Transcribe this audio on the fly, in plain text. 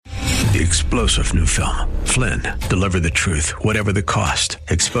The explosive new film, Flynn, Deliver the Truth, Whatever the Cost,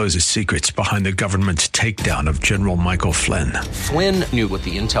 exposes secrets behind the government's takedown of General Michael Flynn. Flynn knew what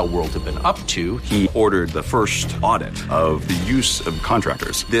the intel world had been up to. He ordered the first audit of the use of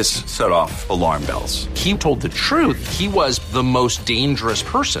contractors. This set off alarm bells. He told the truth. He was the most dangerous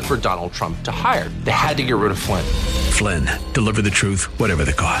person for Donald Trump to hire. They had to get rid of Flynn. Flynn, Deliver the Truth, Whatever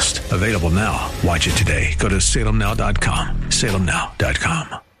the Cost. Available now. Watch it today. Go to salemnow.com.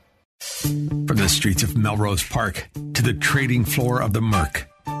 salemnow.com. From the streets of Melrose Park to the trading floor of the Merc,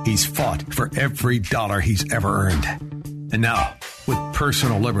 he's fought for every dollar he's ever earned. And now, with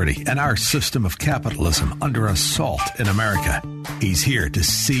personal liberty and our system of capitalism under assault in America, he's here to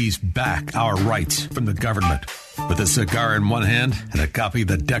seize back our rights from the government. With a cigar in one hand and a copy of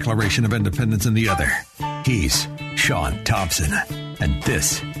the Declaration of Independence in the other, he's Sean Thompson. And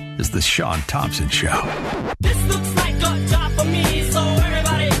this is The Sean Thompson Show. This looks like a job for me, so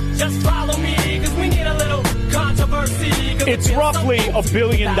everybody just follow me, because we need a little controversy. It's roughly $1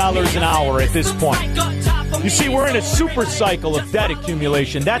 billion an hour at this point. You see, we're in a super cycle of debt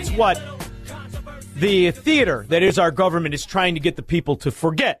accumulation. That's what the theater that is our government is trying to get the people to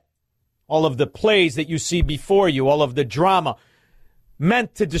forget. All of the plays that you see before you, all of the drama,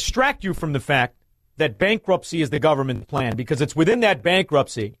 meant to distract you from the fact that bankruptcy is the government plan, because it's within that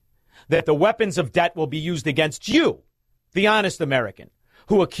bankruptcy that the weapons of debt will be used against you, the honest American,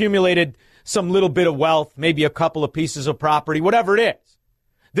 who accumulated some little bit of wealth, maybe a couple of pieces of property, whatever it is.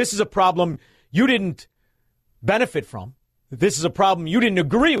 This is a problem you didn't benefit from. This is a problem you didn't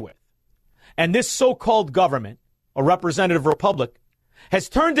agree with. And this so-called government, a representative republic, has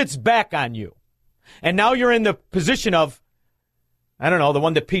turned its back on you. And now you're in the position of, I don't know, the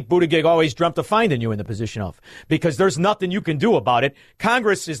one that Pete Buttigieg always dreamt of finding you in the position of, because there's nothing you can do about it.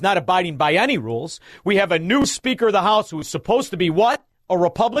 Congress is not abiding by any rules. We have a new Speaker of the House who's supposed to be what? A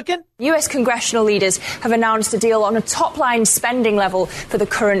Republican? U.S. congressional leaders have announced a deal on a top-line spending level for the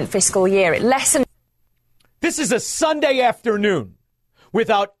current fiscal year. This is a Sunday afternoon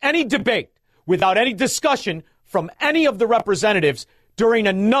without any debate, without any discussion from any of the representatives during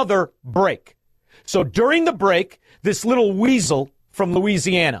another break. So during the break, this little weasel from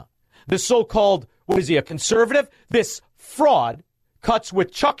Louisiana, the so-called, what is he, a conservative? This fraud cuts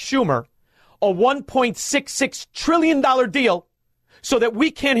with Chuck Schumer a $1.66 trillion deal so that we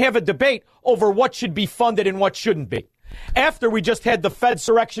can't have a debate over what should be funded and what shouldn't be. After we just had the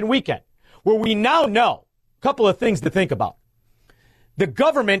Fedsurrection weekend, where we now know a couple of things to think about. The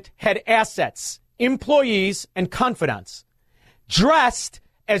government had assets, employees, and confidants dressed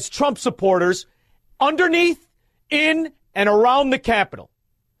as Trump supporters underneath, in, and around the Capitol.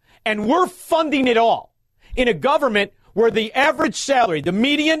 And we're funding it all in a government where the average salary, the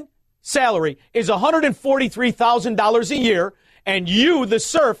median salary, is $143,000 a year, and you, the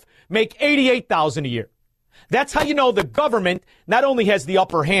serf, make $88,000 a year. That's how you know the government not only has the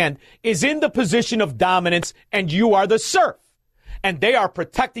upper hand, is in the position of dominance, and you are the serf. And they are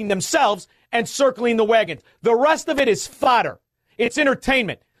protecting themselves and circling the wagons. The rest of it is fodder. It's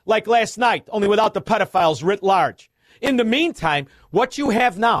entertainment, like last night, only without the pedophiles writ large. In the meantime, what you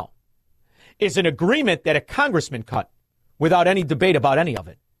have now is an agreement that a congressman cut without any debate about any of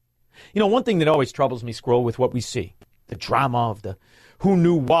it. You know, one thing that always troubles me, Squirrel, with what we see, the drama of the who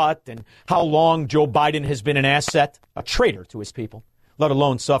knew what and how long Joe Biden has been an asset, a traitor to his people, let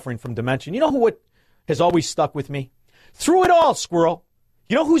alone suffering from dementia. You know who has always stuck with me? Through it all, Squirrel,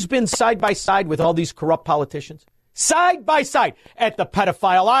 you know who's been side by side with all these corrupt politicians? Side by side at the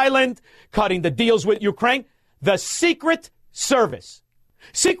pedophile island, cutting the deals with Ukraine. The Secret Service.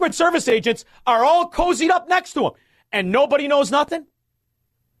 Secret Service agents are all cozied up next to him, and nobody knows nothing.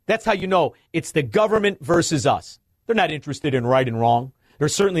 That's how you know it's the government versus us. They're not interested in right and wrong. They're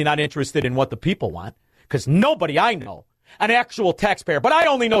certainly not interested in what the people want, because nobody I know, an actual taxpayer, but I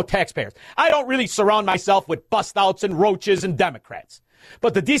only know taxpayers. I don't really surround myself with bust-outs and roaches and Democrats.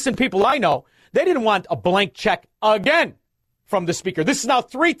 But the decent people I know, they didn't want a blank check again from the speaker. This is now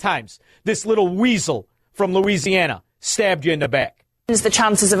 3 times this little weasel from Louisiana stabbed you in the back. The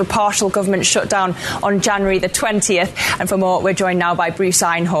chances of a partial government shutdown on January the 20th. And for more, we're joined now by Bruce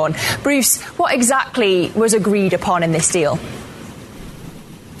Einhorn. Bruce, what exactly was agreed upon in this deal?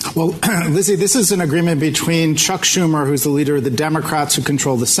 Well, Lizzie, this is an agreement between Chuck Schumer, who's the leader of the Democrats who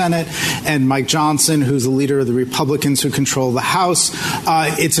control the Senate, and Mike Johnson, who's the leader of the Republicans who control the House.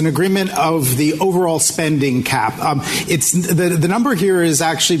 It's an agreement of the overall spending cap. It's the number here is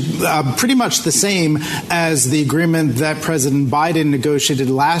actually pretty much the same as the agreement that President Biden negotiated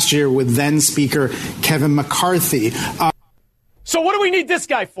last year with then Speaker Kevin McCarthy. So what do we need this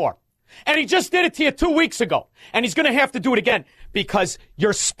guy for? And he just did it to you 2 weeks ago. And he's going to have to do it again because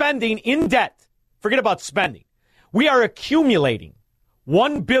you're spending in debt. Forget about spending. We are accumulating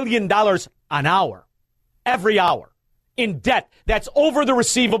 $1 billion an hour, every hour, in debt. That's over the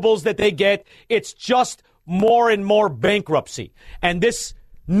receivables that they get. It's just more and more bankruptcy. And this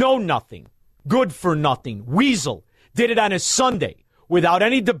know-nothing, good-for-nothing weasel did it on a Sunday without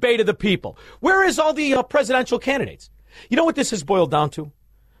any debate of the people. Where is all the presidential candidates? You know what this has boiled down to?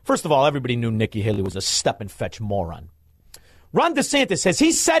 First of all, everybody knew Nikki Haley was a step-and-fetch moron. Ron DeSantis, has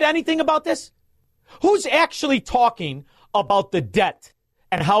he said anything about this? Who's actually talking about the debt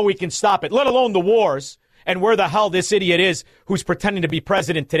and how we can stop it, let alone the wars and where the hell this idiot is who's pretending to be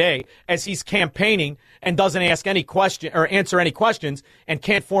president today as he's campaigning and doesn't ask any question or answer any questions and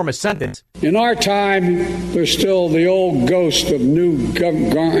can't form a sentence? In our time, there's still the old ghost of new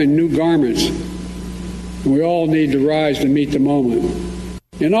garments. And we all need to rise to meet the moment.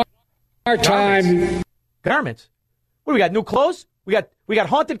 In our time... Garments? What, we got new clothes? We got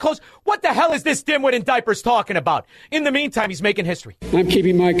haunted clothes? What the hell is this dimwit in diapers talking about? In the meantime, he's making history. I'm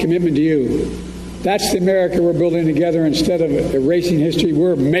keeping my commitment to you. That's the America we're building together. Instead of erasing history,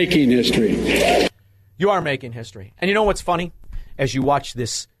 we're making history. You are making history. And you know what's funny? As you watch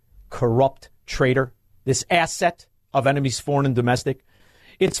this corrupt traitor, this asset of enemies foreign and domestic,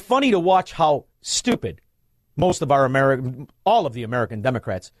 it's funny to watch how stupid most of all of the American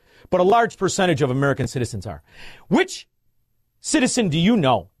Democrats, but a large percentage of American citizens are. Which citizen do you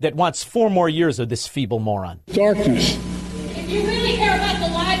know that wants 4 more years of this feeble moron? Darkness. If you really care about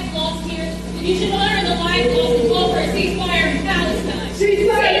the lives lost here, then you should honor the lives lost and call for a ceasefire in Palestine.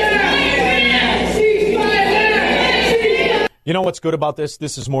 Ceasefire now! Ceasefire now! You know what's good about this?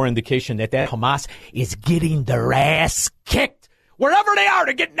 This is more indication that Hamas is getting their ass kicked wherever they are.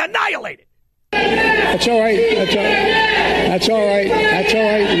 They're getting annihilated. That's all right. That's all right. That's all right. That's all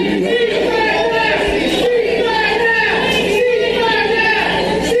right.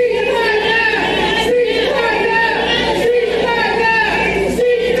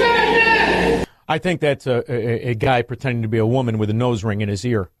 I think that's a guy pretending to be a woman with a nose ring in his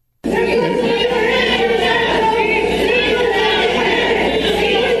ear.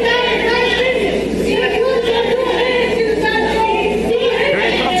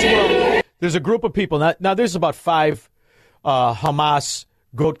 There's a group of people. Now there's about 5 Hamas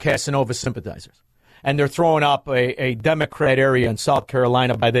Goat Casanova sympathizers. And they're throwing up a Democrat area in South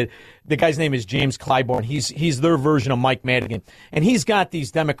Carolina by the guy's name is James Clyburn. He's their version of Mike Madigan. And he's got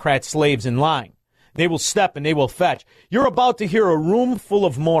these Democrat slaves in line. They will step and they will fetch. You're about to hear a room full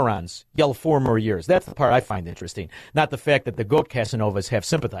of morons yell 4 more years. That's the part I find interesting, not the fact that the Goat Casanovas have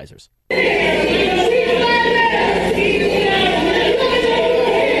sympathizers.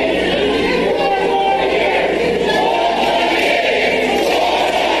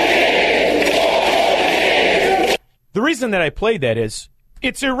 The reason that I played that is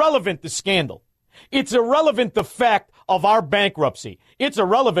it's irrelevant, the scandal. It's irrelevant, the fact of our bankruptcy. It's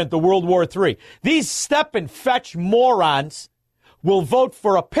irrelevant, the World War III. These step and fetch morons will vote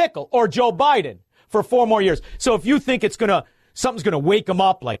for a pickle or Joe Biden for 4 more years. So if you think something's going to wake them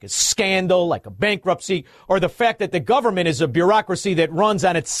up, like a scandal, like a bankruptcy, or the fact that the government is a bureaucracy that runs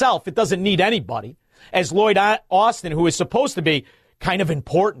on itself, it doesn't need anybody, as Lloyd Austin, who is supposed to be kind of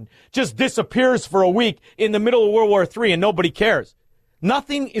important, just disappears for a week in the middle of World War III and nobody cares.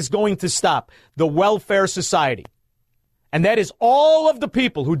 Nothing is going to stop the welfare society. And that is all of the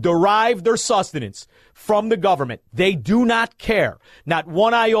people who derive their sustenance from the government. They do not care, not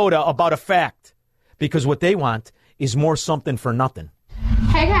one iota, about a fact, because what they want is more something for nothing.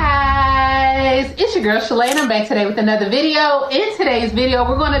 Hey guys, it's your girl Shalane. I'm back today with another video. In today's video,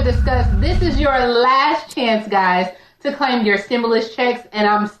 we're going to discuss this is your last chance, guys, to claim your stimulus checks. And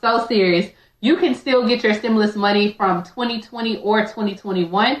I'm so serious. You can still get your stimulus money from 2020 or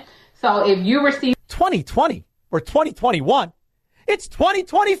 2021. So if you receive 2020 or 2021, it's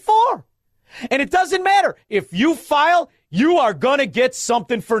 2024. And it doesn't matter. If you file, you are going to get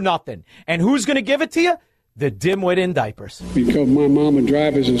something for nothing. And who's going to give it to you? The dimwit in diapers. Because my mom would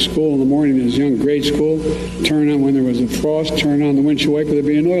drive us to school in the morning in his young grade school, turn on when there was a frost, turn on the windshield wiper, there'd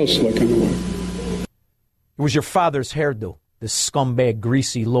be an oil slick on the way. It was your father's hairdo, the scumbag,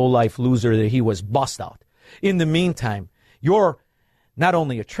 greasy, low-life loser that he was bust out. In the meantime, you're not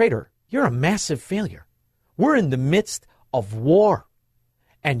only a traitor, you're a massive failure. We're in the midst of war.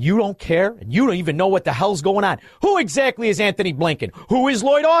 And you don't care, and you don't even know what the hell's going on. Who exactly is Anthony Blinken? Who is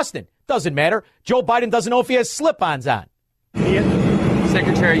Lloyd Austin? Doesn't matter. Joe Biden doesn't know if he has slip-ons on.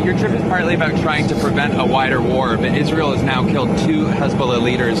 Secretary, your trip is partly about trying to prevent a wider war, but Israel has now killed 2 Hezbollah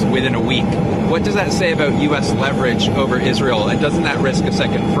leaders within a week. What does that say about U.S. leverage over Israel, and doesn't that risk a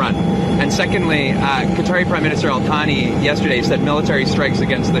second front? And secondly, Qatari Prime Minister Al-Thani yesterday said military strikes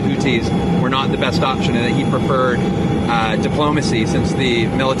against the Houthis were not the best option and that he preferred diplomacy since the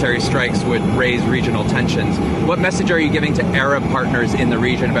military strikes would raise regional tensions. What message are you giving to Arab partners in the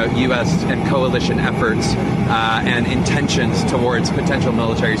region about U.S. and coalition efforts and intentions towards potential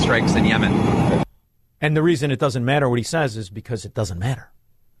military strikes in Yemen? And the reason it doesn't matter what he says is because it doesn't matter.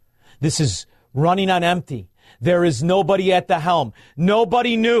 This is running on empty. There is nobody at the helm.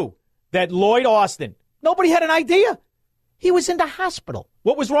 Nobody knew that Lloyd Austin, nobody had an idea. He was in the hospital.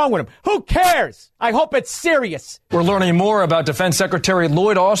 What was wrong with him? Who cares? I hope it's serious. We're learning more about Defense Secretary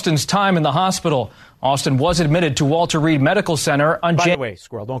Lloyd Austin's time in the hospital. Austin was admitted to Walter Reed Medical Center on By the way,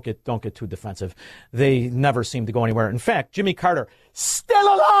 Squirrel, don't get too defensive. They never seem to go anywhere. In fact, Jimmy Carter,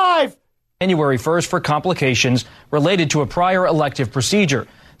 still alive! January 1st for complications related to a prior elective procedure.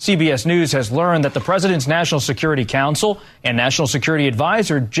 CBS News has learned that the president's National Security Council and National Security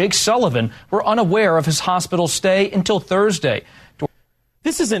Advisor Jake Sullivan were unaware of his hospital stay until Thursday.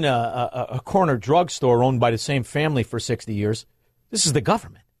 This isn't a corner drugstore owned by the same family for 60 years. This is the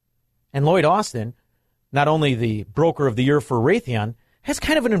government. And Lloyd Austin, not only the broker of the year for Raytheon, has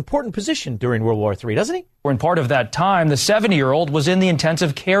kind of an important position during World War III, doesn't he? In part of that time, the 70-year-old was in the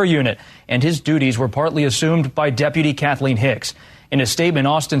intensive care unit, and his duties were partly assumed by Deputy Kathleen Hicks. In a statement,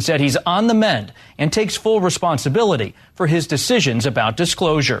 Austin said he's on the mend and takes full responsibility for his decisions about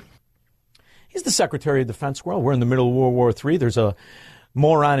disclosure. He's the Secretary of Defense. Well, we're in the middle of World War III. There's a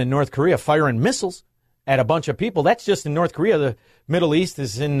moron in North Korea firing missiles at a bunch of people. That's just in North Korea. The Middle East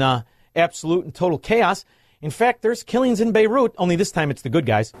is in absolute and total chaos. In fact, there's killings in Beirut, only this time it's the good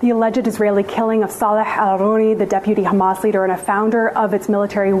guys. The alleged Israeli killing of Saleh al-Aroni, the deputy Hamas leader and a founder of its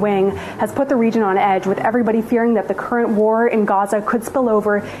military wing, has put the region on edge, with everybody fearing that the current war in Gaza could spill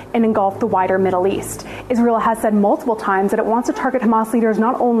over and engulf the wider Middle East. Israel has said multiple times that it wants to target Hamas leaders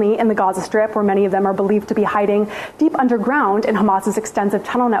not only in the Gaza Strip, where many of them are believed to be hiding deep underground in Hamas's extensive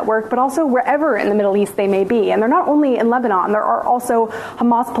tunnel network, but also wherever in the Middle East they may be. And they're not only in Lebanon, there are also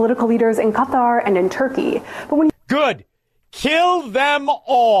Hamas political leaders in Qatar and in Turkey. Good. Kill them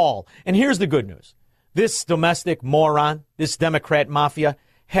all. And here's the good news. This domestic moron, this Democrat mafia,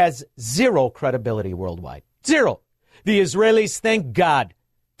 has zero credibility worldwide. Zero. The Israelis, thank God,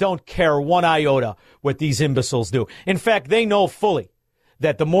 don't care one iota what these imbeciles do. In fact, they know fully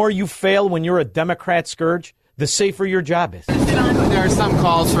that the more you fail when you're a Democrat scourge, the safer your job is. There are some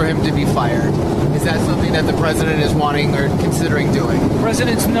calls for him to be fired. Is that something that the president is wanting or considering doing? The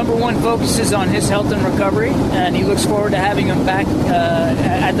president's number one focus is on his health and recovery, and he looks forward to having him back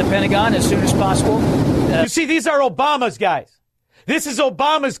at the Pentagon as soon as possible. You see, these are Obama's guys. This is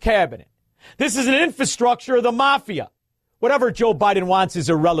Obama's cabinet. This is an infrastructure of the mafia. Whatever Joe Biden wants is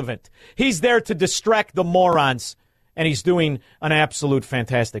irrelevant. He's there to distract the morons, and he's doing an absolute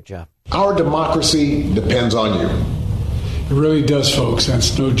fantastic job. Our democracy depends on you. It really does, folks.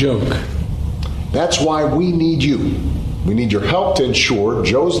 That's no joke. That's why we need you. We need your help to ensure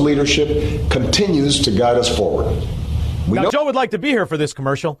Joe's leadership continues to guide us forward. Joe would like to be here for this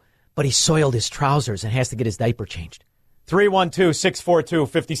commercial, but he soiled his trousers and has to get his diaper changed.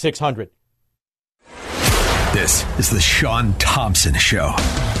 312-642-5600. This is the Sean Thompson Show,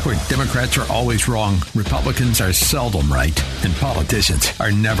 where Democrats are always wrong, Republicans are seldom right, and politicians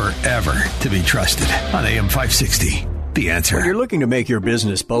are never, ever to be trusted. On AM 560, The Answer. When you're looking to make your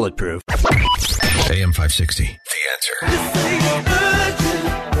business bulletproof. AM 560, The Answer.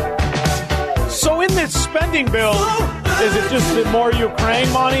 So in this spending bill, is it just more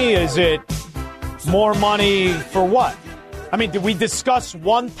Ukraine money? Is it more money for what? I mean, did we discuss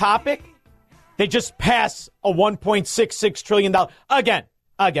one topic? They just pass a $1.66 trillion. Again.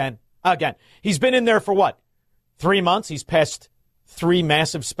 He's been in there for what? 3 months? He's passed 3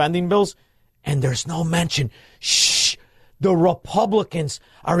 massive spending bills, and there's no mention. Shh. The Republicans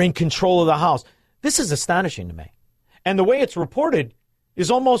are in control of the House. This is astonishing to me. And the way it's reported is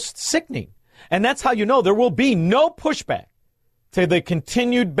almost sickening. And that's how you know there will be no pushback to the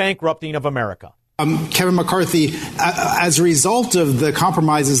continued bankrupting of America. Kevin McCarthy, as a result of the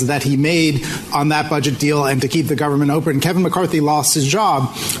compromises that he made on that budget deal and to keep the government open, Kevin McCarthy lost his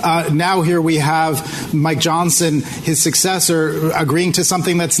job. Now here we have Mike Johnson, his successor, agreeing to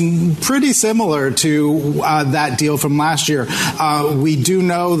something that's pretty similar to that deal from last year. We do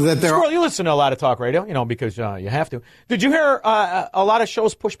know that there are... You listen to a lot of talk radio, because you have to. Did you hear a lot of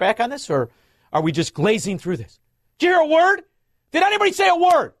shows push back on this, or are we just glazing through this? Did you hear a word? Did anybody say a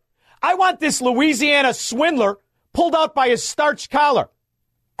word? I want this Louisiana swindler pulled out by his starched collar.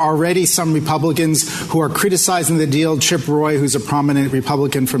 Already some Republicans who are criticizing the deal. Chip Roy, who's a prominent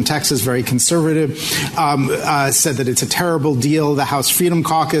Republican from Texas, very conservative, said that it's a terrible deal. The House Freedom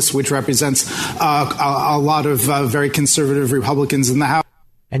Caucus, which represents a lot of very conservative Republicans in the House.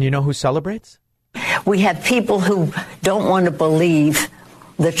 And you know who celebrates? We have people who don't want to believe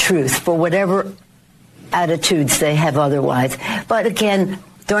the truth for whatever attitudes they have otherwise. But again,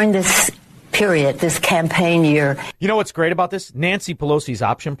 during this period, this campaign year. You know what's great about this? Nancy Pelosi's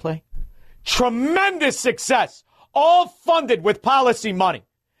option play. Tremendous success. All funded with policy money.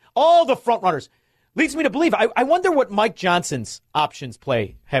 All the front runners. Leads me to believe. I wonder what Mike Johnson's options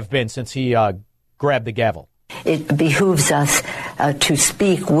play have been since he grabbed the gavel. It behooves us to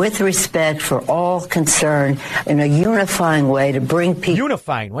speak with respect for all concerned in a unifying way to bring people.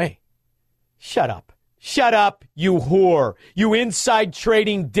 Unifying way? Shut up. Shut up, you whore. You inside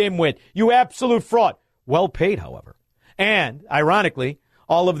trading dimwit. You absolute fraud. Well paid, however. And, ironically,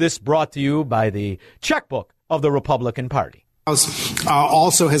 all of this brought to you by the checkbook of the Republican Party.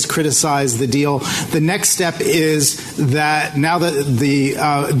 Also has criticized the deal. The next step is that now that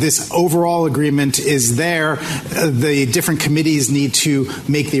this overall agreement is there, the different committees need to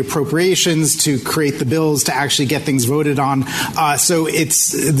make the appropriations, to create the bills, to actually get things voted on. So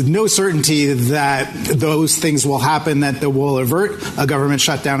it's no certainty that those things will happen, that will avert a government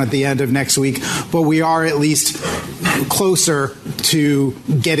shutdown at the end of next week. But we are at least closer to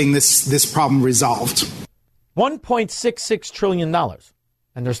getting this problem resolved. $1.66 trillion.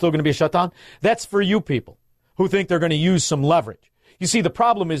 And there's still going to be a shutdown? That's for you people who think they're going to use some leverage. You see, the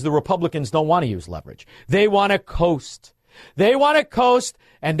problem is the Republicans don't want to use leverage. They want to coast. They want to coast,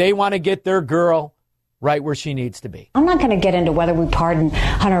 and they want to get their girl right where she needs to be. I'm not going to get into whether we pardon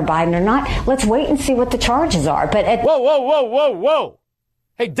Hunter Biden or not. Let's wait and see what the charges are. But Whoa.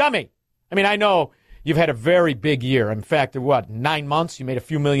 Hey, dummy. I mean, I know you've had a very big year. In fact, 9 months, you made a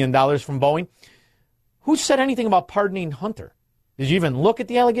few $1 million from Boeing. Who said anything about pardoning Hunter? Did you even look at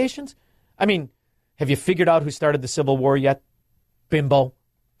the allegations? I mean, have you figured out who started the Civil War yet, bimbo?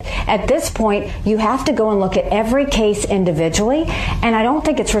 at this point, you have to go and look at every case individually. And I don't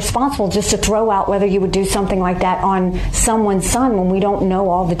think it's responsible just to throw out whether you would do something like that on someone's son when we don't know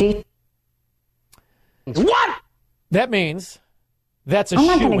all the details. What? That means that's a I'm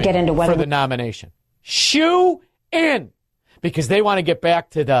not going to shoe-in get into whether for the nomination. Shoe in. Because they want to get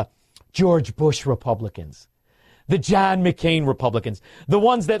back to the George Bush Republicans, the John McCain Republicans, the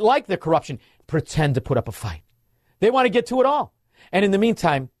ones that like the corruption, pretend to put up a fight. They want to get to it all. And in the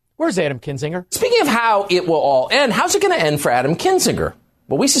meantime, where's Adam Kinzinger? Speaking of how it will all end, how's it going to end for Adam Kinzinger?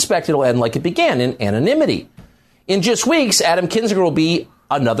 Well, we suspect it'll end like it began, in anonymity. In just weeks, Adam Kinzinger will be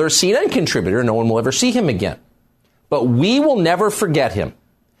another CNN contributor. No one will ever see him again. But we will never forget him.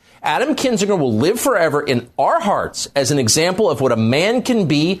 Adam Kinzinger will live forever in our hearts as an example of what a man can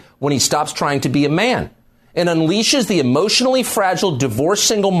be when he stops trying to be a man and unleashes the emotionally fragile divorced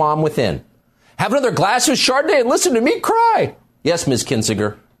single mom within. Have another glass of Chardonnay and listen to me cry. Yes, Ms.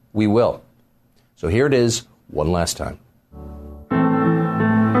 Kinzinger, we will. So here it is one last time.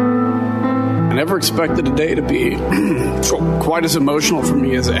 I never expected a day to be quite as emotional for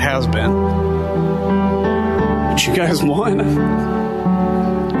me as it has been. But you guys won.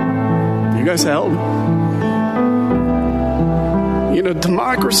 You guys held. You know,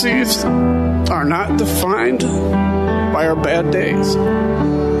 democracies are not defined by our bad days.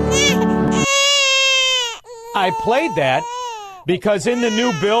 I played that because in the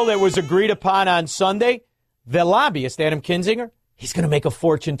new bill that was agreed upon on Sunday, the lobbyist, Adam Kinzinger, he's going to make a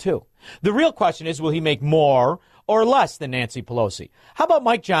fortune too. The real question is, will he make more or less than Nancy Pelosi? How about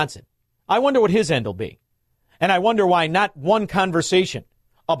Mike Johnson? I wonder what his end will be. And I wonder why not one conversation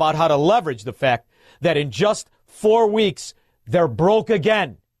about how to leverage the fact that in just 4 weeks, they're broke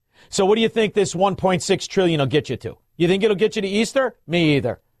again. So what do you think this $1.6 trillion will get you to? You think it'll get you to Easter? Me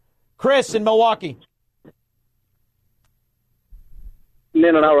either. Chris in Milwaukee. I'm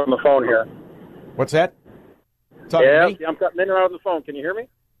in and out on the phone here. What's that? Yeah, I'm cutting in and out on the phone. Can you hear me?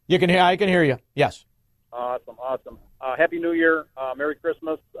 You can hear. I can hear you. Yes. Awesome. Happy New Year. Merry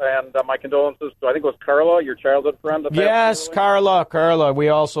Christmas. And my condolences to, I think it was Carla, your childhood friend. Yes, Carla. We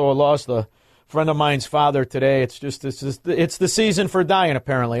also lost a friend of mine's father today. It's the season for dying,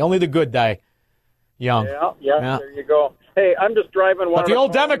 apparently. Only the good die young. Yeah. There you go. Hey, I'm just driving. But the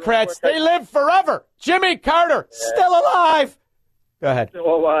old Democrats, they live forever. Jimmy Carter, still alive. Go ahead.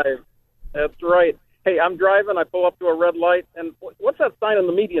 Still alive. That's right. Hey, I'm driving. I pull up to a red light. And what's that sign in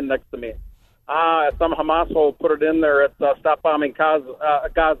the median next to me? Some Hamas hole put it in there at Stop Bombing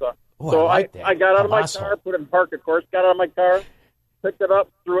Gaza. Ooh, So I I got out of my car, put it in park, of course, got out of my car, picked it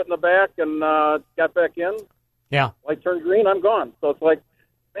up, threw it in the back, and got back in. Yeah. Light turned green, I'm gone. So it's like,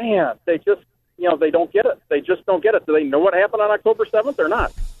 man, they just, they don't get it. They just don't get it. Do they know what happened on October 7th or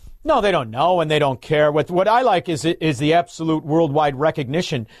not? No, they don't know, and they don't care. What I like is the absolute worldwide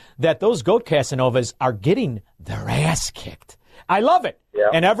recognition that those goat Casanovas are getting their ass kicked. I love it. Yeah.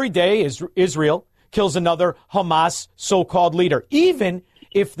 And every day Israel kills another Hamas so-called leader, even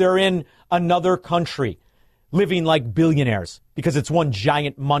if they're in another country living like billionaires, because it's one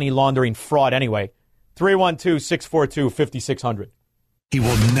giant money laundering fraud anyway. 312-642-5600. He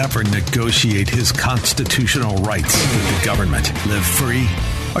will never negotiate his constitutional rights with the government. Live free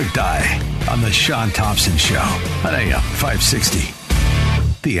or die on the Sean Thompson Show on AM 560.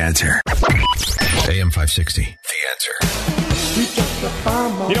 The Answer. AM 560. The Answer.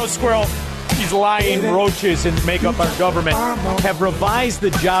 Squirrel, these lying roaches and make up our government have revised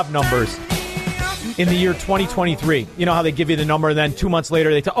the job numbers in the year 2023. You know how they give you the number and then 2 months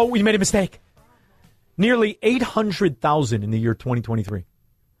later they tell, oh, we made a mistake. Nearly 800,000 in the year 2023.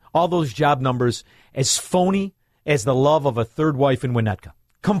 All those job numbers as phony as the love of a third wife in Winnetka.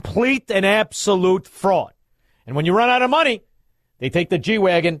 Complete and absolute fraud. And when you run out of money, they take the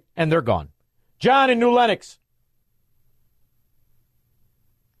G-Wagon and they're gone. John in New Lenox.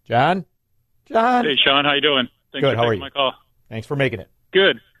 John? Hey, Sean. How you doing? Thanks Good. For how are you? My call. Thanks for making it.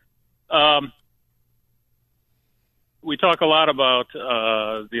 Good. We talk a lot about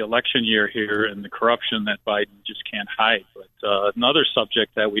the election year here and the corruption that Biden just can't hide. But another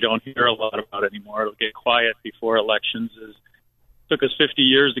subject that we don't hear a lot about anymore, it'll get quiet before elections, is it took us 50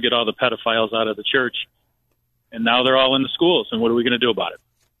 years to get all the pedophiles out of the church. And now they're all in the schools. And what are we going to do about it?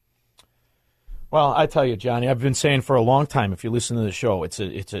 Well, I tell you, Johnny, I've been saying for a long time, if you listen to the show, it's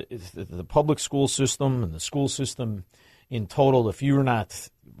the public school system and the school system in total. If you're not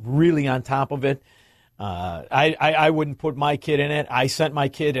really on top of it, I wouldn't put my kid in it. I sent my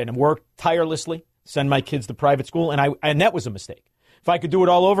kid and worked tirelessly, send my kids to private school, and that was a mistake. If I could do it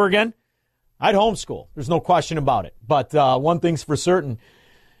all over again, I'd homeschool. There's no question about it. But one thing's for certain,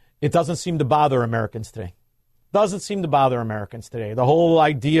 it doesn't seem to bother Americans today. Doesn't seem to bother Americans today. The whole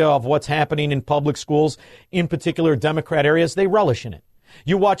idea of what's happening in public schools, in particular Democrat areas, they relish in it.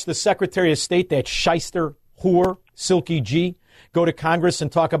 You watch the Secretary of State, that shyster whore, Silky G, go to Congress and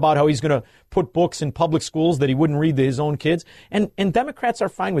talk about how he's going to put books in public schools that he wouldn't read to his own kids. And Democrats are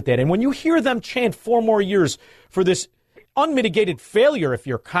fine with that. And when you hear them chant 4 more years for this unmitigated failure, if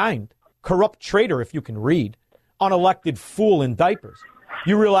you're kind, corrupt traitor, if you can read, unelected fool in diapers,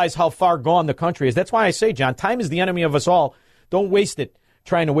 you realize how far gone the country is. That's why I say, John, time is the enemy of us all. Don't waste it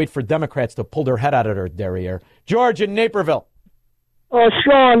trying to wait for Democrats to pull their head out of their derriere. George in Naperville.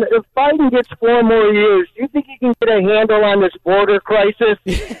 Sean, if Biden gets 4 more years, do you think he can get a handle on this border crisis?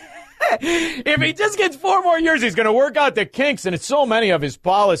 If he just gets 4 more years, he's going to work out the kinks, and it's so many of his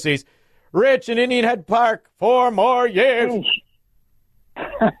policies. Rich in Indian Head Park, 4 more years.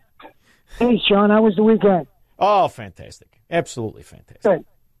 Hey, Sean, how was the weekend? Oh, fantastic. Absolutely fantastic. Good.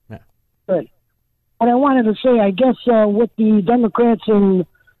 Yeah. Good. What I wanted to say, I guess what the Democrats and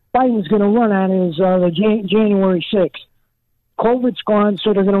Biden's going to run on is the January 6th. COVID's gone,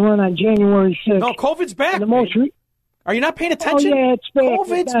 so they're going to run on January 6th. No, COVID's back. Are you not paying attention? Oh, yeah, it's back.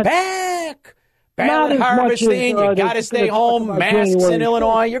 COVID's back. Ballot harvesting. You got to stay home. Masks in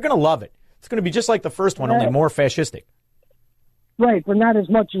Illinois. You're going to love it. It's going to be just like the first one, only more fascistic. Right, but not as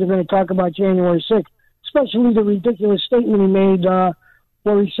much as they're going to talk about January 6th, especially the ridiculous statement he made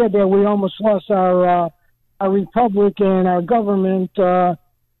where he said that we almost lost our republic and our government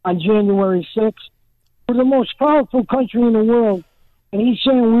on January 6th. We're the most powerful country in the world, and he's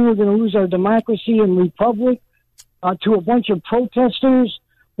saying we were going to lose our democracy and republic to a bunch of protesters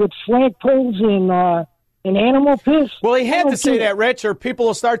with flagpoles and animal piss. Well, he had to say that, Rich, or people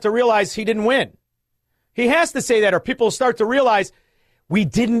will start to realize he didn't win. He has to say that, or people will start to realize we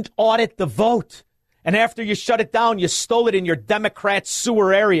didn't audit the vote. And after you shut it down, you stole it in your Democrat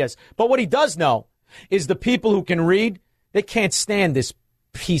sewer areas. But what he does know is the people who can read, they can't stand this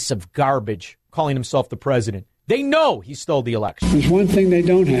piece of garbage calling himself the president. They know he stole the election. There's one thing they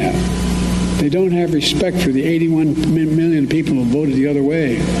don't have. They don't have respect for the 81 million people who voted the other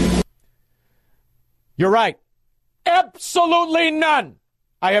way. You're right. Absolutely none.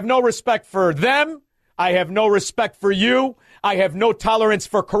 I have no respect for them. I have no respect for you. I have no tolerance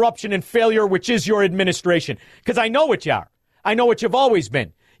for corruption and failure, which is your administration. Because I know what you are. I know what you've always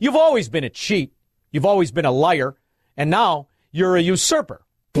been. You've always been a cheat. You've always been a liar. And now you're a usurper.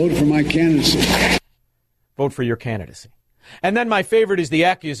 Vote for my candidacy. Vote for your candidacy. And then my favorite is the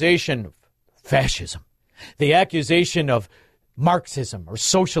accusation of fascism. The accusation of Marxism or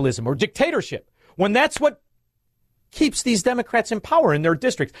socialism or dictatorship. When that's what keeps these Democrats in power in their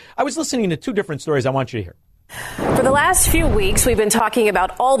districts. I was listening to 2 different stories I want you to hear. For the last few weeks, we've been talking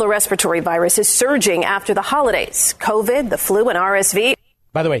about all the respiratory viruses surging after the holidays. COVID, the flu, and RSV.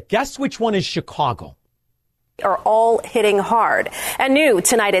 By the way, guess which one is Chicago? Are all hitting hard. And new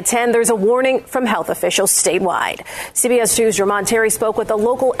tonight at 10, there's a warning from health officials statewide. CBS 2's Jermont Terry spoke with a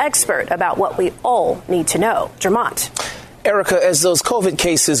local expert about what we all need to know. Jermont. Erica, as those COVID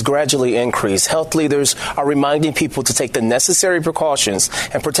cases gradually increase, health leaders are reminding people to take the necessary precautions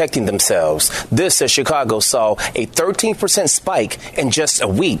and protecting themselves. This, as Chicago saw a 13% spike in just a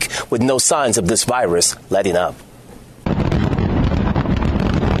week with no signs of this virus letting up.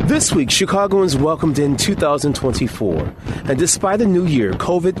 This week, Chicagoans welcomed in 2024. And despite the new year,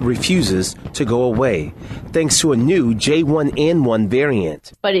 COVID refuses to go away, thanks to a new J1N1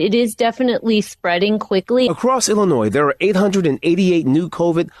 variant. But it is definitely spreading quickly. Across Illinois, there are 888 new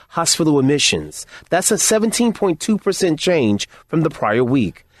COVID hospital admissions. That's a 17.2% change from the prior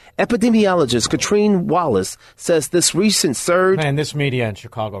week. Epidemiologist Katrine Wallace says this recent surge... Man, this media in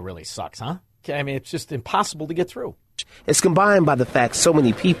Chicago really sucks, huh? I mean, it's just impossible to get through. It's combined by the fact so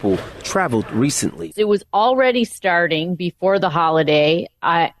many people traveled recently. It was already starting before the holiday,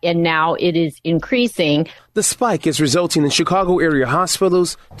 and now it is increasing. The spike is resulting in Chicago area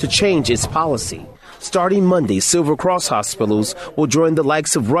hospitals to change its policy. Starting Monday, Silver Cross hospitals will join the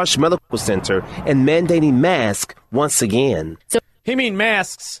likes of Rush Medical Center in mandating masks once again. He mean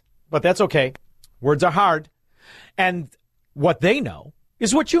masks, but that's okay. Words are hard. And what they know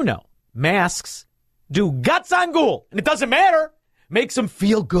is what you know. Masks do guts on ghoul, and it doesn't matter. Makes them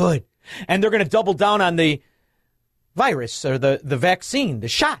feel good. And they're going to double down on the virus or the vaccine, the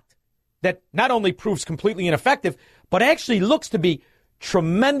shot, that not only proves completely ineffective, but actually looks to be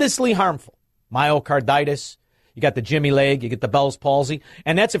tremendously harmful. Myocarditis, you got the Jimmy leg, you get the Bell's palsy,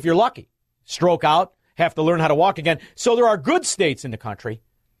 and that's if you're lucky. Stroke out, have to learn how to walk again. So there are good states in the country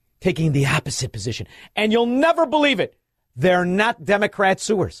taking the opposite position. And you'll never believe it. They're not Democrat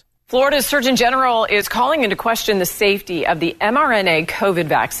sewers. Florida's Surgeon General is calling into question the safety of the mRNA COVID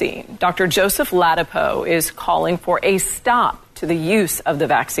vaccine. Dr. Joseph Ladapo is calling for a stop to the use of the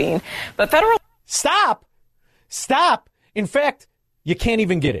vaccine. But federal... Stop! In fact, you can't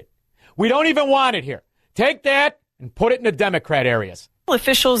even get it. We don't even want it here. Take that and put it in the Democrat areas.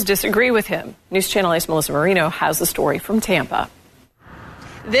 Officials disagree with him. News Channel 8's Melissa Marino has the story from Tampa.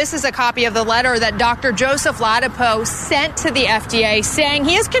 This is a copy of the letter that Dr. Joseph Ladapo sent to the FDA saying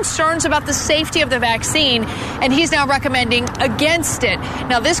he has concerns about the safety of the vaccine, and he's now recommending against it.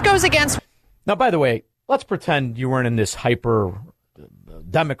 Now, this goes against... Now, by the way, let's pretend you weren't in this hyper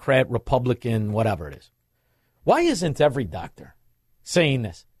Democrat, Republican, whatever it is. Why isn't every doctor saying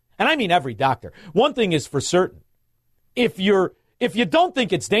this? And I mean every doctor. One thing is for certain. If you don't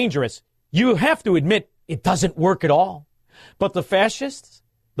think it's dangerous, you have to admit it doesn't work at all. But the fascists,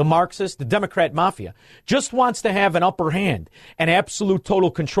 the Marxists, the Democrat mafia just wants to have an upper hand and absolute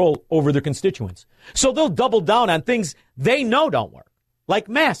total control over their constituents. So they'll double down on things they know don't work, like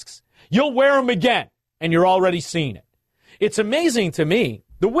masks. You'll wear them again, and you're already seeing it. It's amazing to me,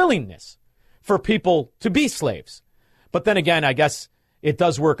 the willingness for people to be slaves. But then again, I guess it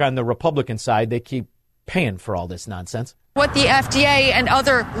does work on the Republican side. They keep paying for all this nonsense. What the FDA and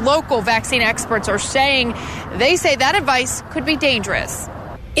other local vaccine experts are saying, they say that advice could be dangerous.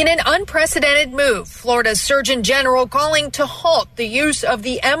 In an unprecedented move, Florida's Surgeon General calling to halt the use of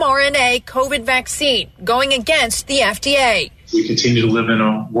the mRNA COVID vaccine, going against the FDA. We continue to live in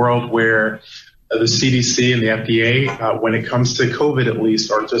a world where the CDC and the FDA, when it comes to COVID at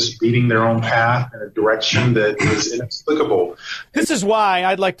least, are just beating their own path in a direction that is inexplicable. This is why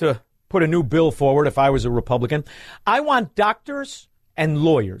I'd like to put a new bill forward if I was a Republican. I want doctors and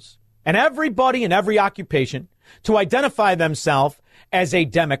lawyers and everybody in every occupation to identify themselves as a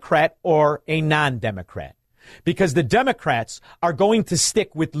Democrat or a non-Democrat. Because the Democrats are going to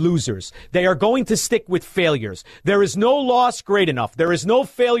stick with losers. They are going to stick with failures. There is no loss great enough. There is no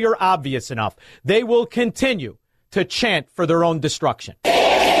failure obvious enough. They will continue to chant for their own destruction.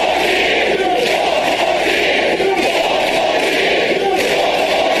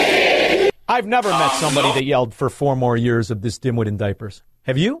 I've never met somebody that yelled for 4 more years of this dimwit in diapers.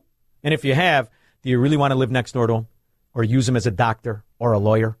 Have you? And if you have, do you really want to live next door to him? Or use him as a doctor or a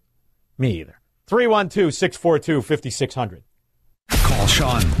lawyer? Me either. 312-642-5600. Call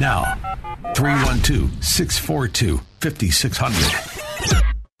Sean now.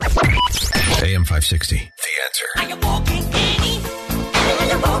 312-642-5600. AM 560. The Answer.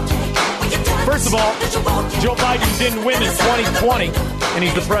 First of all, Joe Biden didn't win in 2020, and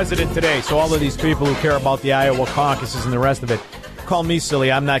he's the president today. So all of these people who care about the Iowa caucuses and the rest of it, call me silly.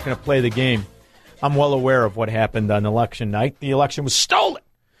 I'm not going to play the game. I'm well aware of what happened on election night. The election was stolen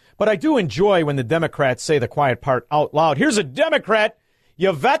But I do enjoy when the Democrats say the quiet part out loud. Here's a Democrat,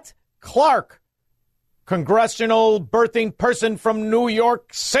 Yvette Clarke, congressional birthing person from New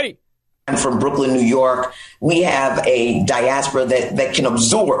York City. I'm from Brooklyn, New York. We have a diaspora that can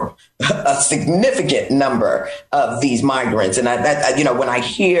absorb a significant number of these migrants. And when I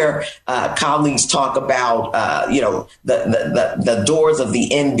hear colleagues talk about, the doors of the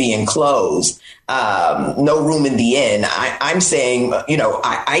inn being closed, no room in the inn, I'm saying,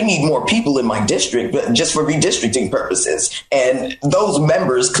 I need more people in my district, but just for redistricting purposes. And those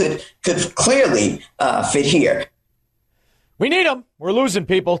members could clearly fit here. We need them. We're losing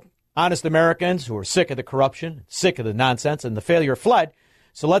people. Honest Americans who are sick of the corruption, sick of the nonsense, and the failure fled.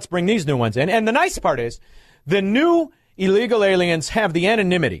 So let's bring these new ones in. And the nice part is the new illegal aliens have the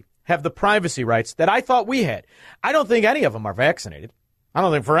anonymity, have the privacy rights that I thought we had. I don't think any of them are vaccinated. I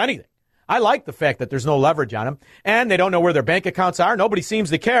don't think for anything. I like the fact that there's no leverage on them, and they don't know where their bank accounts are. Nobody seems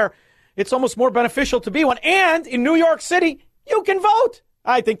to care. It's almost more beneficial to be one. And in New York City, you can vote.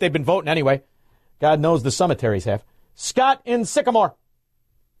 I think they've been voting anyway. God knows the cemeteries have. Scott in Sycamore.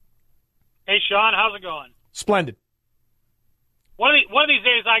 Hey, Sean, how's it going? Splendid. One of these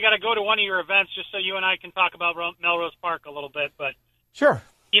days, I got to go to one of your events just so you and I can talk about Melrose Park a little bit. But sure.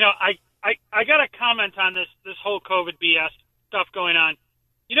 I got to comment on this whole COVID BS stuff going on.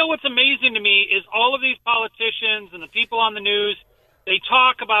 You know what's amazing to me is all of these politicians and the people on the news, they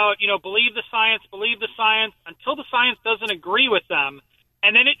talk about, believe the science until the science doesn't agree with them.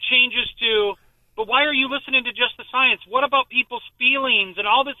 And then it changes to, but why are you listening to just the science? What about people's feelings and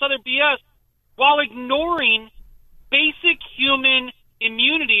all this other BS while ignoring basic human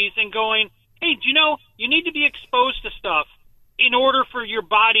immunities and going, hey, do you know you need to be exposed to stuff in order for your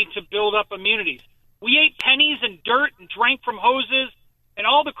body to build up immunities? We ate pennies and dirt and drank from hoses and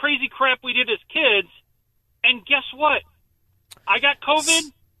all the crazy crap we did as kids. And guess what? I got COVID,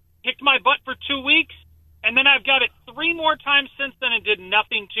 kicked my butt for 2 weeks, and then I've got it 3 more times since then and did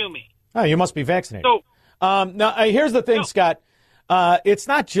nothing to me. Oh, you must be vaccinated. So, now, here's the thing, Scott. It's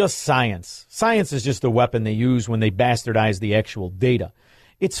not just science. Science is just a weapon they use when they bastardize the actual data.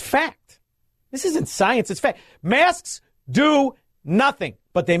 It's fact. This isn't science. It's fact. Masks do nothing,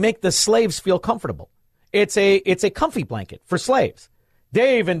 but they make the slaves feel comfortable. It's a comfy blanket for slaves.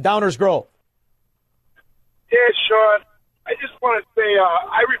 Dave in Downers Grove. Yeah, Sean. I just want to say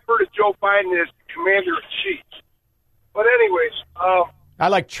I refer to Joe Biden as the commander-in-chief. But anyways, I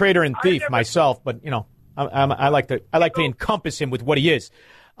like traitor and thief myself, but I like to encompass him with what he is,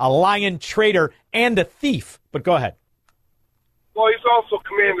 a lion, traitor, and a thief. But go ahead. Well, he's also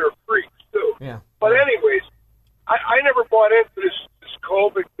commander of freaks too. Yeah. But anyways, I never bought into this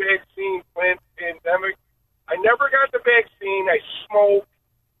COVID vaccine pandemic. I never got the vaccine. I smoke,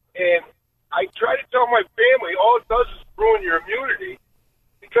 and I try to tell my family all it does is ruin your immunity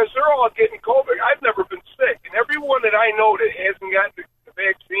because they're all getting COVID. I've never been sick, and everyone that I know that hasn't gotten the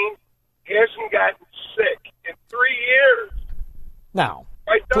vaccine hasn't gotten sick in 3 years. Now,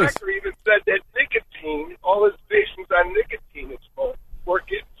 my doctor even said that nicotine, all his patients on nicotine weren't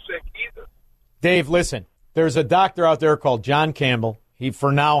getting sick either. Dave, listen, there's a doctor out there called John Campbell. He,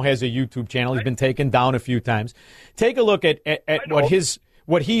 for now, has a YouTube channel. He's been taken down a few times. Take a look at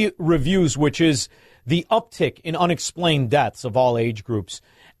what he reviews, which is the uptick in unexplained deaths of all age groups.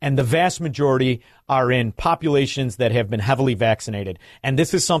 And the vast majority are in populations that have been heavily vaccinated. And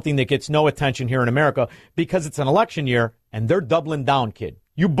this is something that gets no attention here in America because it's an election year and they're doubling down, kid.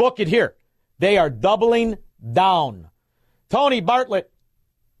 You book it here. They are doubling down. Tony Bartlett.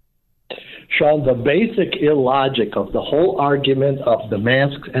 Sean, the basic illogic of the whole argument of the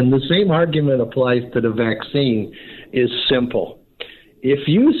masks, and the same argument applies to the vaccine, is simple. If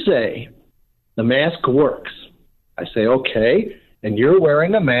you say the mask works, I say, okay, and you're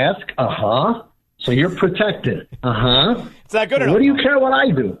wearing a mask, so you're protected, It's not good enough. What do you care what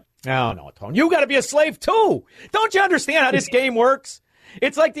I do? No, Tony. You got to be a slave, too. Don't you understand how this game works?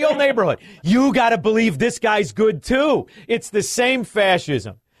 It's like the old neighborhood. You got to believe this guy's good, too. It's the same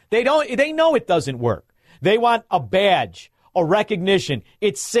fascism. They know it doesn't work. They want a badge, a recognition.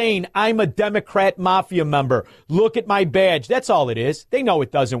 It's saying, I'm a Democrat mafia member. Look at my badge. That's all it is. They know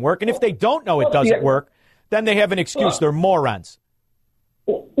it doesn't work. And if they don't know it doesn't work, then they have an excuse. They're morons.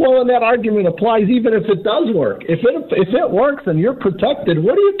 Well, and that argument applies even if it does work. If it works and you're protected,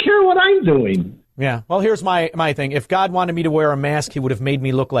 what do you care what I'm doing? Yeah. Well, here's my thing. If God wanted me to wear a mask, he would have made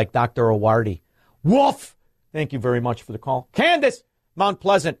me look like Dr. Owardy. Woof. Thank you very much for the call. Candace, Mount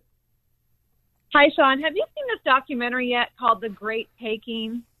Pleasant. Hi, Sean. Have you seen this documentary yet called The Great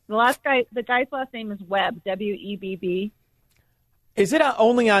Taking? The guy's last name is Webb, W-E-B-B. Is it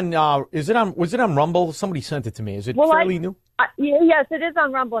only on? Was it on Rumble? Somebody sent it to me. Is it fairly new? Yes, it is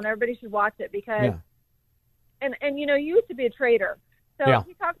on Rumble, and everybody should watch it because, and you used to be a trader. So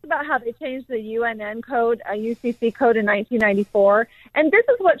he talks about how they changed the UNN code, a UCC code in 1994. And this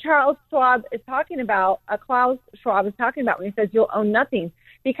is what Charles Schwab is talking about, Klaus Schwab is talking about when he says you'll own nothing.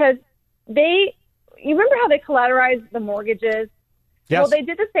 Because you remember how they collateralized the mortgages? Yes. Well, they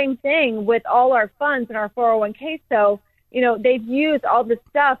did the same thing with all our funds and our 401k. So, they've used all this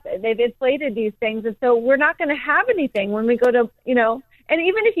stuff. They've inflated these things. And so we're not going to have anything when we go to, and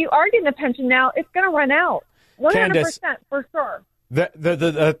even if you are getting a pension now, it's going to run out. 100% Candace, for sure.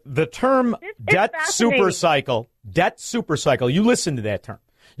 The term debt super cycle, you listen to that term.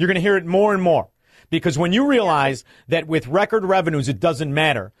 You're going to hear it more and more. Because when you realize that with record revenues, it doesn't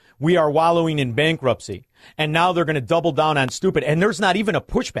matter. We are wallowing in bankruptcy. And now they're going to double down on stupid. And there's not even a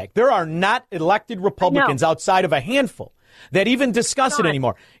pushback. There are not elected Republicans outside of a handful that even discuss it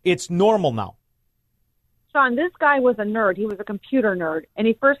anymore. It's normal now. Sean, this guy was a nerd. He was a computer nerd. And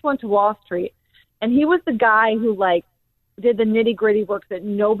he first went to Wall Street. And he was the guy who, did the nitty-gritty work that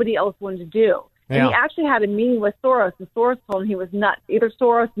nobody else wanted to do. And he actually had a meeting with Soros, and Soros told him he was nuts. Either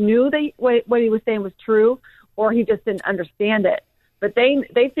Soros knew what he was saying was true, or he just didn't understand it. But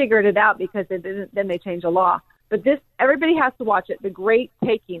they figured it out because then they changed the law. But everybody has to watch it. The Great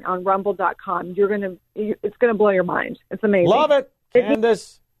Taking on Rumble.com. It's gonna blow your mind. It's amazing. Love it.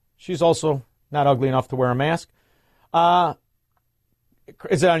 Candace, she's also not ugly enough to wear a mask.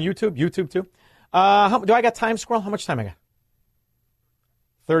 Is it on YouTube? YouTube too? Do I got time, Squirrel? How much time I got?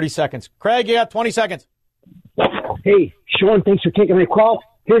 30 seconds. Craig, you got 20 seconds. Hey, Sean, thanks for taking my call.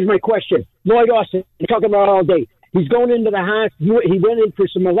 Here's my question. Lloyd Austin, you're talking about all day. He's going into the hospital. He went in for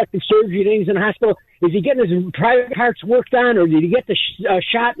some elective surgery, and he's in the hospital. Is he getting his private parts worked on, or did he get the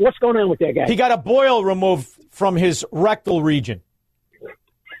shot? What's going on with that guy? He got a boil removed from his rectal region.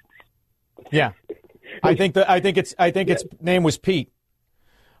 Yeah. I think its name was Pete.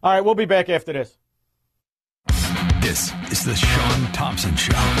 All right, we'll be back after this. This is the Sean Thompson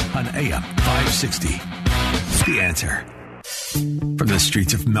Show on AM 560. The Answer. From the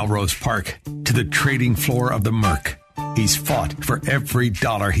streets of Melrose Park to the trading floor of the Merc, he's fought for every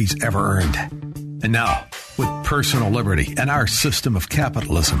dollar he's ever earned. And now, with personal liberty and our system of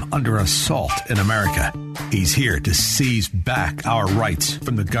capitalism under assault in America, he's here to seize back our rights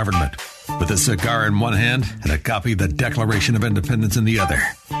from the government. With a cigar in one hand and a copy of the Declaration of Independence in the other,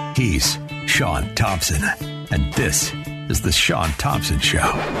 he's Sean Thompson. And this is the Sean Thompson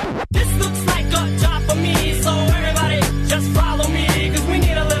Show. This looks like a job for me, so everybody just follow me, because we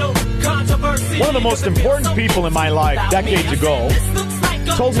need a little controversy. One of the most important people in my life decades ago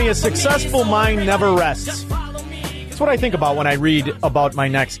told me a successful mind never rests. That's what I think about when I read about my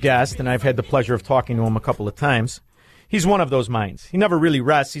next guest, and I've had the pleasure of talking to him a couple of times. He's one of those minds. He never really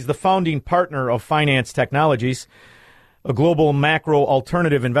rests. He's the founding partner of Finance Technologies, a global macro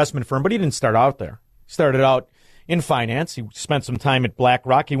alternative investment firm, but he didn't start out there. He started out in finance. He spent some time at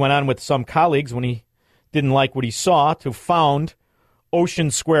BlackRock. He went on with some colleagues when he didn't like what he saw to found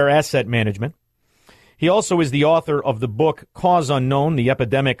Ocean Square Asset Management. He also is the author of the book Cause Unknown, The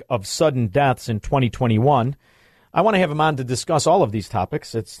Epidemic of Sudden Deaths in 2021. I want to have him on to discuss all of these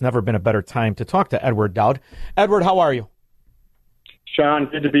topics. It's never been a better time to talk to Edward Dowd. Edward, how are you? Sean,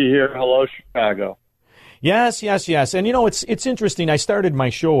 good to be here. Hello, Chicago. Yes. And, it's interesting. I started my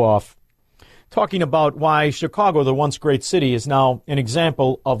show off talking about why Chicago, the once great city, is now an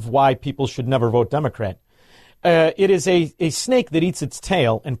example of why people should never vote Democrat. It is a snake that eats its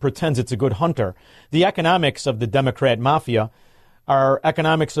tail and pretends it's a good hunter. The economics of the Democrat mafia are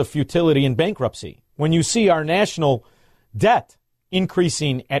economics of futility and bankruptcy. When you see our national debt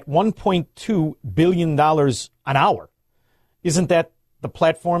increasing at $1.2 billion an hour, isn't that the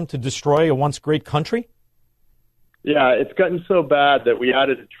platform to destroy a once great country? Yeah, it's gotten so bad that we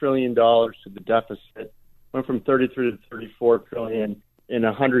added $1 trillion to the deficit. Went from 33 to 34 trillion in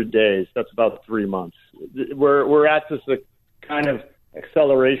 100 days. That's about 3 months. We're at this kind of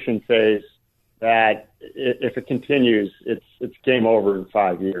acceleration phase that if it continues, it's game over in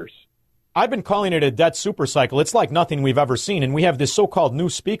 5 years. I've been calling it a debt supercycle. It's like nothing we've ever seen. And we have this so-called new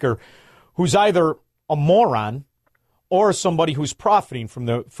speaker who's either a moron or somebody who's profiting from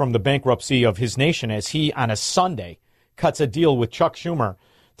the bankruptcy of his nation as he, on a Sunday, cuts a deal with Chuck Schumer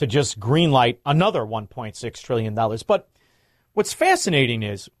to just greenlight another $1.6 trillion. But what's fascinating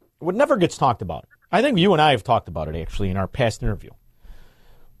is what never gets talked about. I think you and I have talked about it, actually, in our past interview.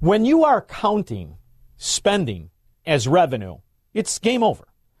 When you are counting spending as revenue, it's game over.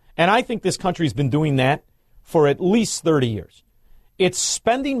 And I think this country's been doing that for at least 30 years. It's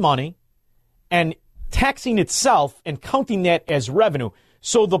spending money and taxing itself and counting that as revenue.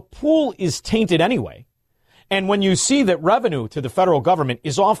 So the pool is tainted anyway. And when you see that revenue to the federal government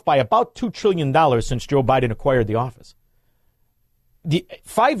is off by about $2 trillion since Joe Biden acquired the office,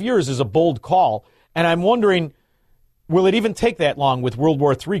 5 years is a bold call. And I'm wondering, will it even take that long with World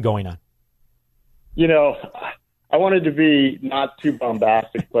War III going on? You know, I wanted to be not too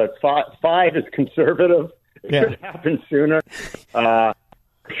bombastic, but five is conservative. It could happen sooner.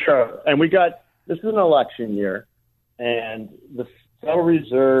 Sure. And this is an election year, and the Federal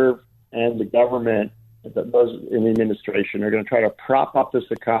Reserve and the government, those in the administration, are going to try to prop up this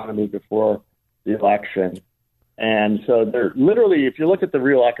economy before the election. And so they're literally, if you look at the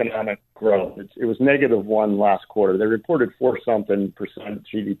real economic growth, it was -1 last quarter. They reported 4-something%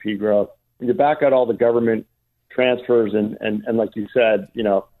 GDP growth. When you back out all the government transfers and like you said,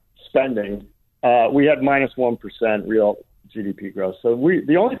 spending, we had -1% real GDP growth. So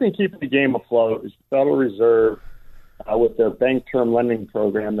the only thing keeping the game afloat is the Federal Reserve with their bank term lending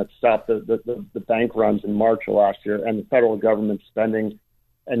program that stopped the bank runs in March of last year, and the federal government spending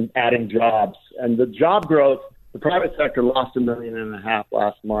and adding jobs. And the job growth, the private sector lost 1.5 million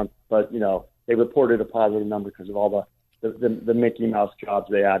last month, but they reported a positive number because of all the Mickey Mouse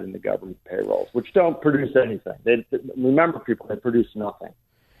jobs they add in the government payrolls, which don't produce anything. Remember, people, they produce nothing.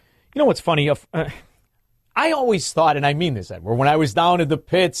 You know what's funny? I always thought, and I mean this, Edward, when I was down at the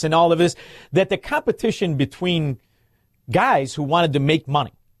pits and all of this, that the competition between guys who wanted to make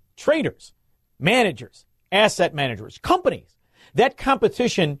money, traders, managers, asset managers, companies, that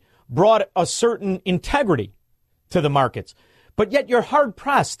competition brought a certain integrity to the markets. But yet you're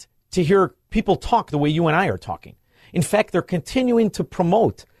hard-pressed to hear people talk the way you and I are talking. In fact, they're continuing to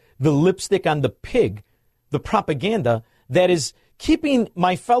promote the lipstick on the pig, the propaganda that is keeping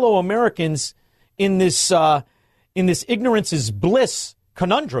my fellow Americans in this ignorance is bliss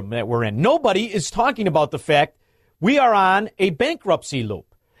conundrum that we're in. Nobody is talking about the fact we are on a bankruptcy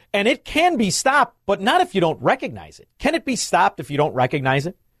loop. And it can be stopped, but not if you don't recognize it. Can it be stopped if you don't recognize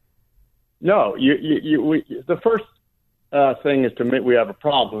it? No. The first thing is to admit we have a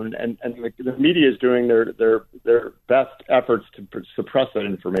problem, and the media is doing their best efforts to suppress that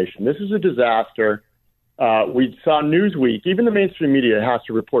information. This is a disaster. We saw Newsweek, even the mainstream media has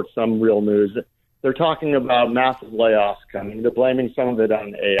to report some real news. They're talking about massive layoffs coming. They're blaming some of it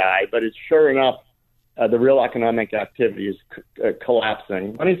on AI, but it's sure enough, the real economic activity is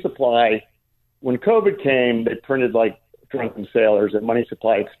collapsing. Money supply, when COVID came, they printed like drunken sailors, and money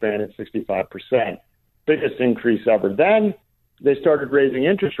supply expanded 65%. Biggest increase ever. Then they started raising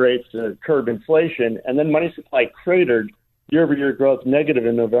interest rates to curb inflation, and then money supply cratered, year-over-year growth negative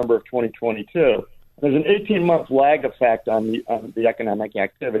in November of 2022. There's an 18-month lag effect on the economic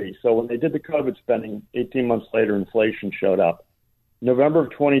activity. So when they did the COVID spending, 18 months later, inflation showed up. November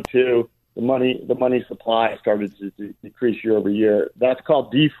of 22, the money supply started to decrease year over year. That's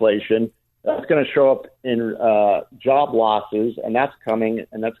called deflation. That's going to show up in job losses, and that's coming,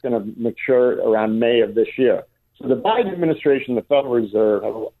 and that's going to mature around May of this year. So the Biden administration, the Federal Reserve,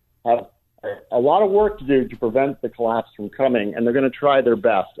 have a lot of work to do to prevent the collapse from coming, and they're going to try their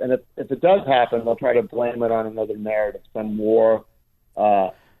best. And if it does happen, they'll try to blame it on another narrative, some war,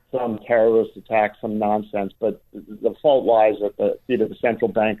 some terrorist attack, some nonsense. But the fault lies at the feet of the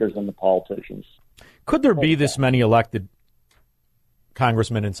central bankers and the politicians. Could there be this many elected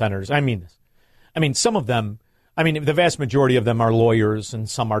congressmen and senators? I mean this. I mean, some of them, the vast majority of them are lawyers and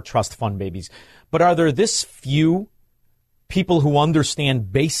some are trust fund babies. But are there this few people who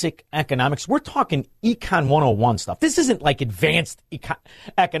understand basic economics? We're talking Econ 101 stuff. This isn't like advanced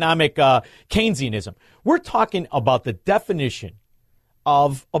economic Keynesianism. We're talking about the definition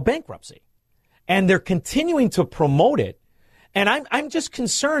of a bankruptcy. And they're continuing to promote it. And I'm just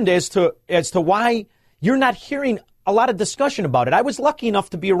concerned as to why you're not hearing a lot of discussion about it. I was lucky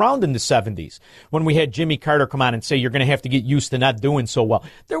enough to be around in the 70s when we had Jimmy Carter come on and say, you're going to have to get used to not doing so well.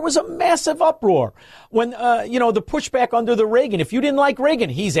 There was a massive uproar when, the pushback under the Reagan. If you didn't like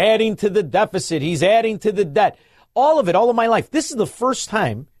Reagan, he's adding to the deficit. He's adding to the debt. All of my life. This is the first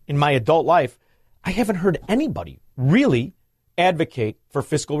time in my adult life I haven't heard anybody really advocate for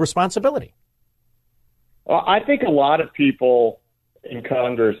fiscal responsibility. Well, I think a lot of people in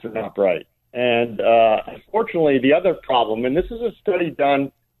Congress are not bright. And unfortunately, the other problem, and this is a study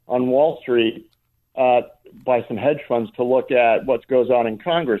done on Wall Street by some hedge funds to look at what goes on in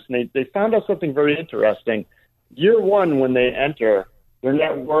Congress, and they found out something very interesting. Year one, when they enter, their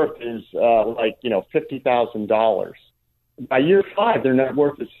net worth is $50,000. By year 5, their net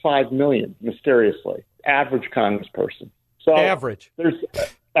worth is $5 million, mysteriously. Average congressperson. So average. There's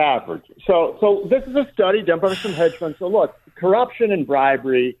average. So this is a study done by some hedge funds. So look, corruption and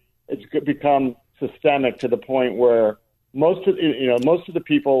bribery, it's become systemic to the point where most of the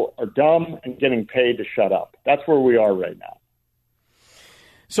people are dumb and getting paid to shut up. That's where we are right now.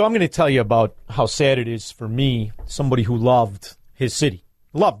 So I'm going to tell you about how sad it is for me, somebody who loved his city,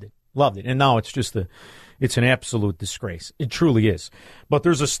 loved it, and now it's an absolute disgrace. It truly is. But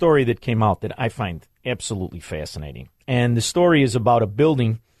there's a story that came out that I find absolutely fascinating, and the story is about a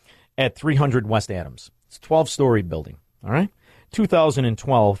building at 300 West Adams. It's a 12-story building. All right,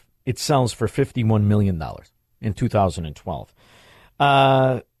 2012, it sells for $51 million in 2012.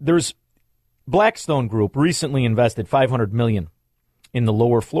 There's Blackstone Group recently invested $500 million in the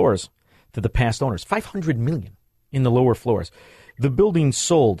lower floors to the past owners. $500 million in the lower floors. The building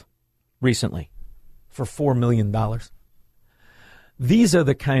sold recently for $4 million. These are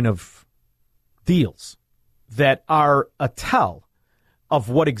the kind of deals that are a tell of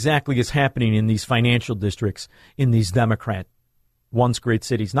what exactly is happening in these financial districts, in these Democrat once great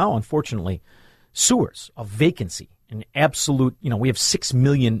cities. Now, unfortunately, sewers of vacancy, an absolute, we have 6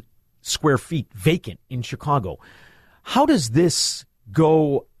 million square feet vacant in Chicago. How does this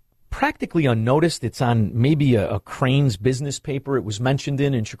go practically unnoticed? It's on maybe a Crane's business paper it was mentioned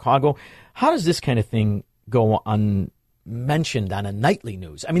in Chicago. How does this kind of thing go unmentioned on a nightly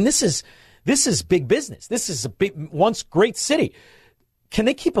news? I mean, this is big business. This is a big, once great city. Can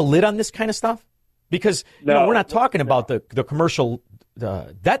they keep a lid on this kind of stuff? Because we're not talking about the commercial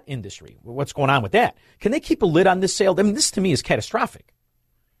debt industry. What's going on with that? Can they keep a lid on this sale? I mean, this to me is catastrophic.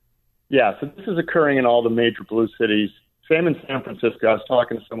 Yeah, so this is occurring in all the major blue cities. Same in San Francisco. I was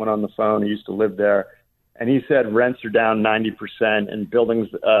talking to someone on the phone who used to live there, and he said rents are down 90% in buildings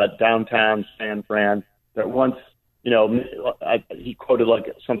downtown San Fran that once, he quoted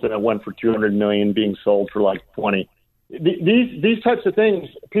like something that went for $200 million being sold for like 20. These types of things,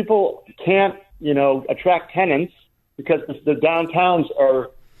 people can't, attract tenants because the downtowns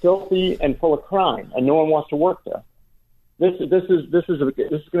are filthy and full of crime, and no one wants to work there. This is going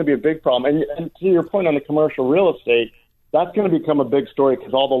to be a big problem. And to your point on the commercial real estate, that's going to become a big story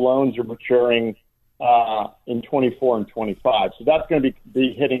because all the loans are maturing in 24 and 25. So that's going to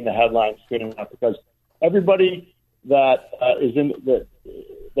be hitting the headlines soon enough because everybody that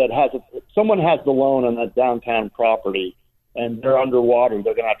someone has the loan on that downtown property and they're underwater,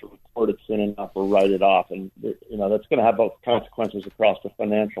 they're going to have to report it soon enough or write it off. And, that's going to have both consequences across the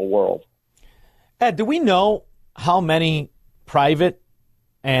financial world. Ed, do we know how many private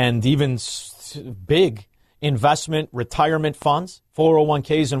and even big investment retirement funds,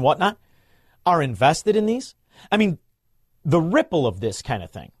 401ks and whatnot, are invested in these? I mean, the ripple of this kind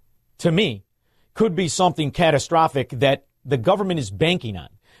of thing, to me, could be something catastrophic that the government is banking on.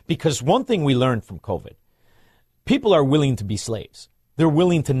 Because one thing we learned from COVID, people are willing to be slaves. They're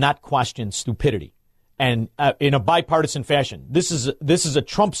willing to not question stupidity. And in a bipartisan fashion, this is a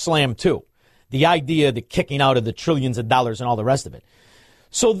Trump slam, too. The idea, the kicking out of the trillions of dollars and all the rest of it.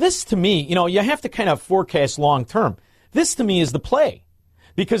 So this, to me, you have to kind of forecast long term. This, to me, is the play.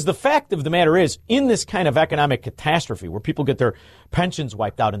 Because the fact of the matter is, in this kind of economic catastrophe where people get their pensions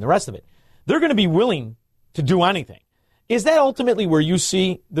wiped out and the rest of it, they're going to be willing to do anything. Is that ultimately where you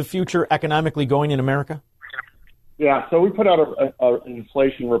see the future economically going in America? Yeah, so we put out an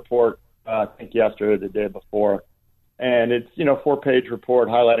inflation report, I think yesterday or the day before. And it's, 4-page report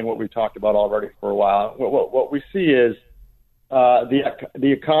highlighting what we've talked about already for a while. What we see is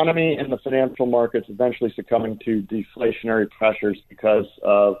the economy and the financial markets eventually succumbing to deflationary pressures because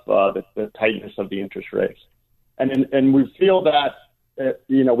of the tightness of the interest rates. And we feel that,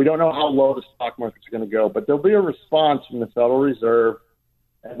 we don't know how low the stock market's going to go, but there'll be a response from the Federal Reserve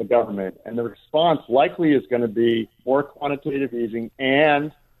and the government. And the response likely is going to be more quantitative easing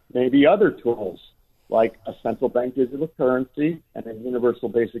and maybe other tools like a central bank digital currency and a universal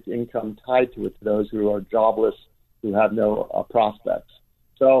basic income tied to it to those who are jobless, who have no prospects.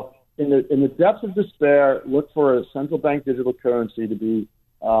 So in the depths of despair, look for a central bank digital currency to be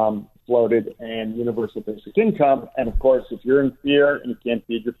floated and universal basic income. And, of course, if you're in fear and you can't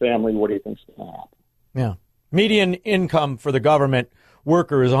feed your family, what do you think's going to happen? Yeah. Median income for the government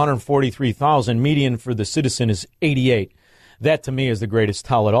worker is $143,000. Median for the citizen is $88,000. That, to me, is the greatest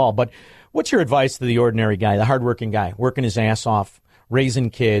tell at all. But what's your advice to the ordinary guy, the hardworking guy, working his ass off, raising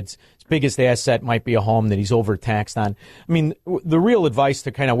kids? His biggest asset might be a home that he's overtaxed on. I mean, the real advice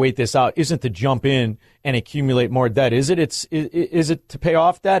to kind of wait this out isn't to jump in and accumulate more debt, is it? Is it to pay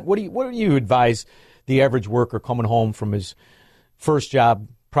off debt? What do you advise the average worker coming home from his first job,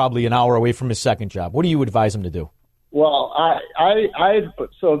 probably an hour away from his second job? What do you advise him to do? Well,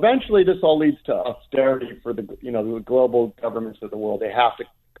 so eventually this all leads to austerity for the global governments of the world. They have to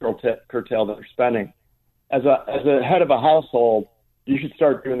curtail their spending. As a head of a household, you should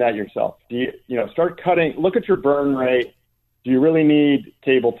start doing that yourself. Start cutting. Look at your burn rate Do you really need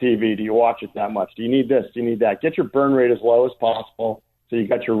cable TV? Do you watch it that much? Do you need this? Do you need that? Get your burn rate as low as possible so you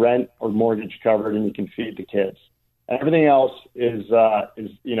got your rent or mortgage covered and you can feed the kids. And everything else is I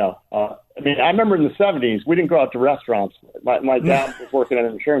remember in the 70s, we didn't go out to restaurants. My dad was working at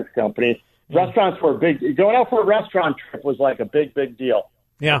an insurance company. Restaurants were going out for a restaurant trip was like a big, big deal.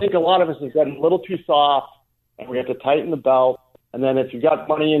 Yeah. I think a lot of us have gotten a little too soft, and we have to tighten the belt. And then if you got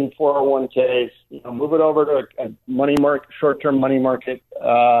money in 401ks, move it over to a short-term money market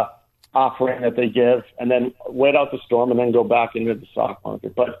offering that they give, and then wait out the storm and then go back into the stock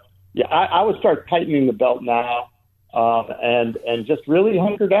market. But yeah, I would start tightening the belt now, and just really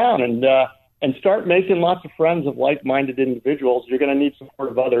hunker down and start making lots of friends of like-minded individuals. You're going to need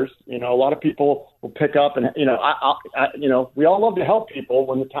support of others. A lot of people will pick up, and we all love to help people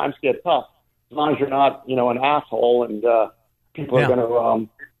when the times get tough, as long as you're not an asshole and people are going to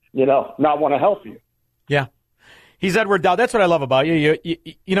not want to help you. Yeah. He's Edward Dowd. That's what I love about you.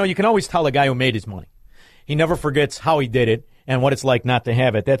 You can always tell a guy who made his money. He never forgets how he did it and what it's like not to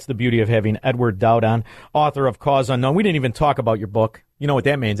have it. That's the beauty of having Edward Dowd on, author of Cause Unknown. We didn't even talk about your book. You know what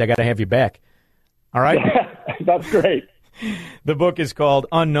that means. I got to have you back. All right? That's great. The book is called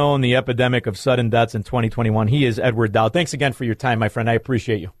Unknown, The Epidemic of Sudden Deaths in 2021. He is Edward Dowd. Thanks again for your time, my friend. I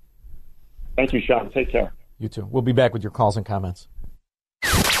appreciate you. Thank you, Sean. Take care. You too. We'll be back with your calls and comments.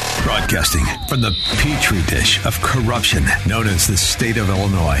 Broadcasting from the petri dish of corruption known as the state of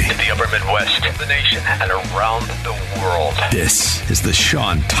Illinois. In the upper Midwest, the nation, and around the world. This is the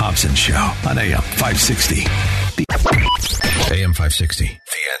Sean Thompson Show on AM 560. AM 560. The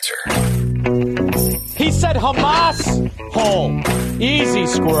Answer. He said Hamas home. Easy,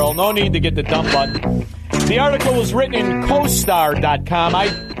 squirrel. No need to get the dump button. The article was written in CoStar.com. I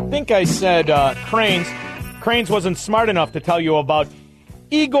think I said Cranes. Cranes wasn't smart enough to tell you about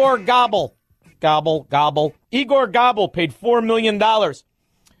Igor Gobble. Gobble. Igor Gobble paid $4 million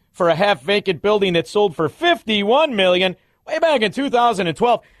for a half-vacant building that sold for $51 million way back in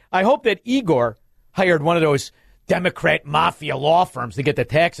 2012. I hope that Igor hired one of those Democrat mafia law firms to get the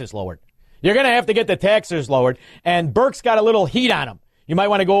taxes lowered. You're going to have to get the taxes lowered, and Burke's got a little heat on him. You might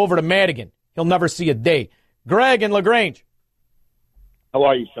want to go over to Madigan. He'll never see a day. Greg in LaGrange. How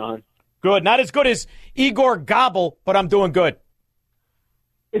are you, Sean? Good. Not as good as Igor Gobble, but I'm doing good.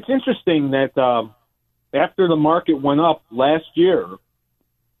 It's interesting that after the market went up last year,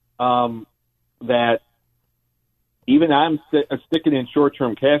 that even I'm sticking in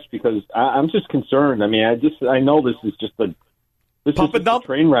short-term cash because I'm just concerned. I mean, I know this is just a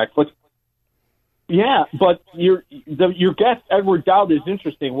train wreck, but yeah. But your guest Edward Dowd is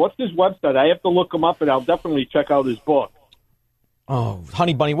interesting. What's his website? I have to look him up, and I'll definitely check out his book. Oh,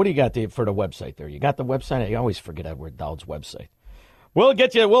 Honey Bunny, what do you got for the website there? You got the website? I always forget Edward Dowd's website. We'll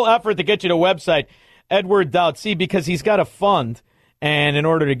effort to get you the website, Edward Dowd. See, because he's got a fund, and in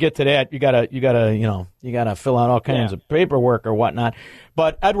order to get to that, you gotta fill out all kinds of paperwork or whatnot.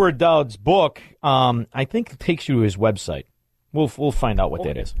 But Edward Dowd's book, I think, takes you to his website. We'll find out what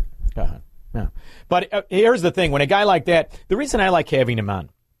that is. Go ahead. Yeah. But here's the thing: when a guy like that, the reason I like having him on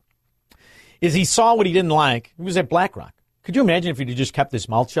is he saw what he didn't like. He was at BlackRock. Could you imagine if he'd just kept his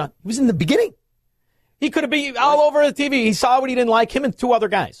mouth shut? He was in the beginning. He could have been all over the TV. He saw what he didn't like. Him and two other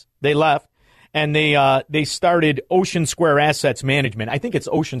guys. They left, and they started Ocean Square Assets Management. I think it's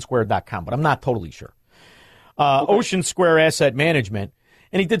oceansquare.com, but I'm not totally sure. Ocean Square Asset Management.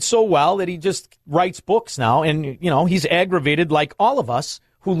 And he did so well that he just writes books now. And, he's aggravated like all of us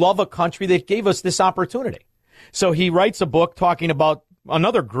who love a country that gave us this opportunity. So he writes a book talking about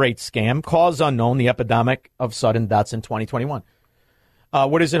another great scam, Cause Unknown, the epidemic of sudden deaths in 2021.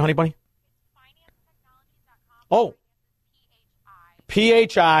 What is it, Honey Bunny? Oh,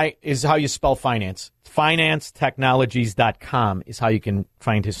 PHI is how you spell finance. FinanceTechnologies.com is how you can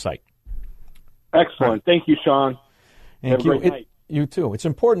find his site. Excellent. Thank you, Sean. Thank you. You too. It's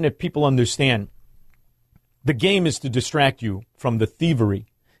important that people understand the game is to distract you from the thievery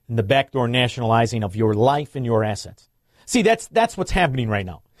and the backdoor nationalizing of your life and your assets. See, that's what's happening right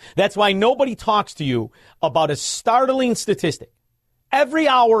now. That's why nobody talks to you about a startling statistic. Every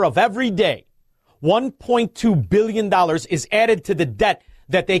hour of every day, $1.2 billion is added to the debt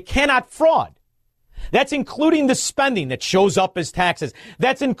that they cannot fraud. That's including the spending that shows up as taxes.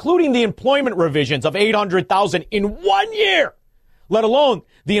 That's including the employment revisions of 800,000 in 1 year, let alone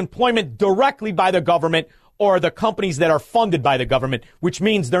the employment directly by the government or the companies that are funded by the government, which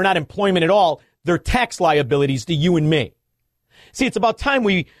means they're not employment at all. They're tax liabilities to you and me. See, it's about time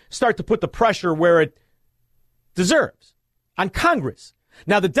we start to put the pressure where it deserves on Congress.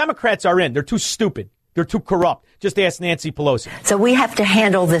 Now, the Democrats are in. They're too stupid. They're too corrupt. Just ask Nancy Pelosi. So we have to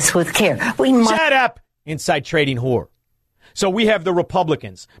handle this with care. We must. Shut up, inside trading whore. So we have the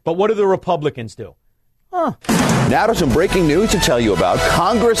Republicans. But what do the Republicans do? Now to some breaking news to tell you about.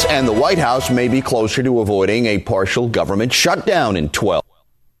 Congress and the White House may be closer to avoiding a partial government shutdown in 12.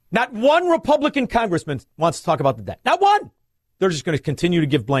 Not one Republican congressman wants to talk about the debt. Not one. They're just going to continue to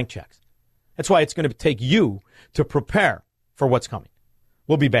give blank checks. That's why it's going to take you to prepare for what's coming.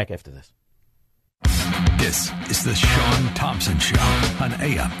 We'll be back after this. This is the Sean Thompson Show on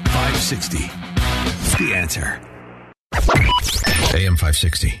AM 560. The Answer. AM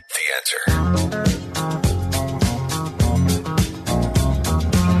 560. The Answer.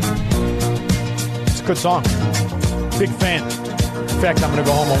 It's a good song. Big fan. In fact, I'm going to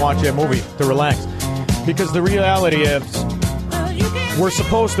go home and watch that movie to relax. Because the reality is, we're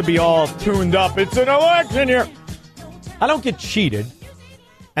supposed to be all tuned up. It's an election year. I don't get cheated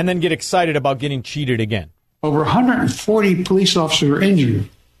and then get excited about getting cheated again. Over 140 police officers were injured.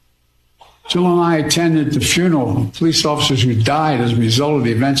 Jill and I attended the funeral of police officers who died as a result of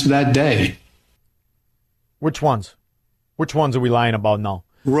the events of that day. Which ones? Which ones are we lying about now?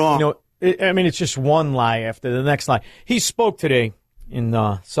 Wrong. You know, it's just one lie after the next lie. He spoke today in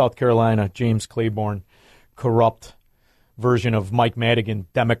South Carolina, James Claiborne, corrupt version of Mike Madigan,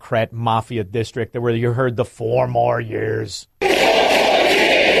 Democrat Mafia District, where you heard the 4 more years.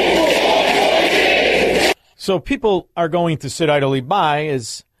 So people are going to sit idly by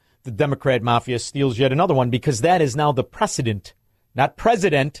as the Democrat Mafia steals yet another one, because that is now the precedent, not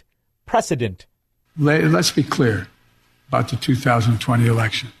president, precedent. Let's be clear about the 2020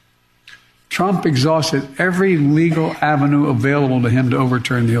 election. Trump exhausted every legal avenue available to him to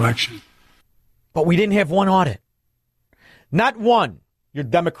overturn the election. But we didn't have one audit. Not one. Your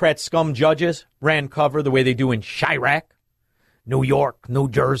Democrat scum judges ran cover the way they do in Chirac, New York, New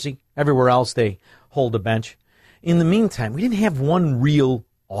Jersey, everywhere else they hold a bench. In the meantime, we didn't have one real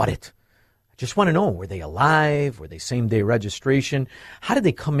audit. I just want to know, were they alive? Were they same-day registration? How did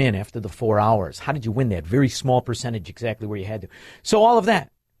they come in after the 4 hours? How did you win that very small percentage exactly where you had to? So all of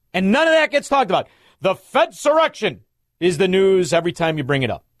that. And none of that gets talked about. The Fedsurrection is the news every time you bring it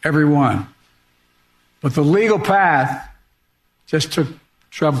up. Everyone. But the legal path just took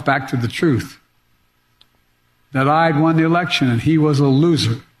Trump back to the truth. That I'd won the election and he was a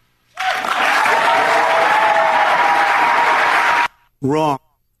loser. Wrong.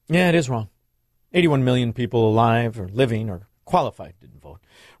 Yeah, it is wrong. 81 million people alive or living or qualified didn't vote.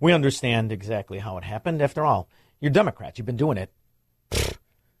 We understand exactly how it happened. After all, you're Democrats. You've been doing it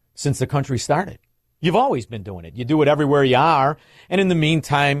since the country started. You've always been doing it. You do it everywhere you are. And in the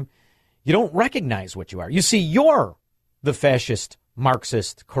meantime, you don't recognize what you are. You see, you're the fascist,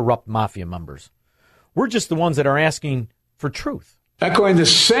 Marxist, corrupt mafia members. We're just the ones that are asking for truth. Echoing the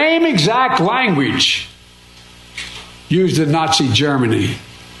same exact language used in Nazi Germany.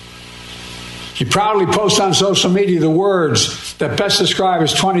 He proudly posts on social media the words that best describe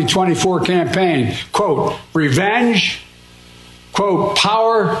his 2024 campaign. Quote, revenge, quote,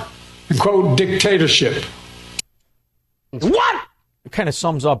 power, and quote, dictatorship. What? It kind of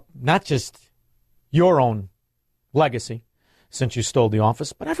sums up not just your own legacy since you stole the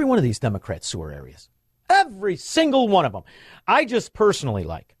office, but every one of these Democrat sewer areas. Every single one of them. I just personally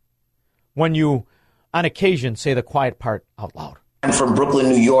like when you, on occasion, say the quiet part out loud. I'm from Brooklyn,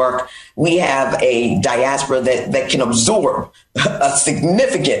 New York. We have a diaspora that can absorb a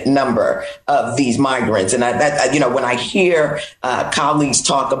significant number of these migrants. And when I hear colleagues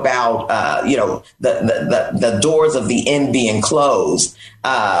talk about, the doors of the inn being closed,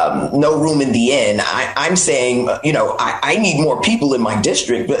 no room in the inn, I'm saying, I need more people in my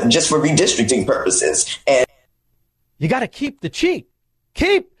district just for redistricting purposes. And you got to keep the cheat.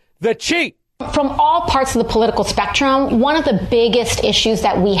 Keep the cheat. From all parts of the political spectrum, one of the biggest issues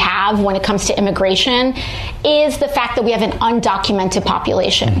that we have when it comes to immigration is the fact that we have an undocumented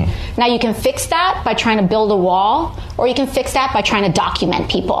population. Mm-hmm. Now, you can fix that by trying to build a wall, or you can fix that by trying to document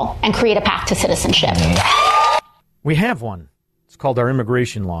people and create a path to citizenship. We have one. It's called our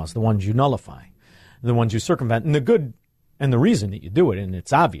immigration laws, the ones you nullify, the ones you circumvent. And the good and the reason that you do it, and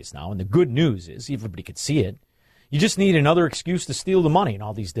it's obvious now, and the good news is everybody could see it, you just need another excuse to steal the money in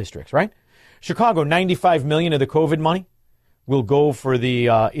all these districts, right? Chicago, 95 million of the COVID money will go for the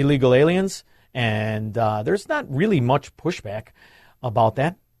illegal aliens, and there's not really much pushback about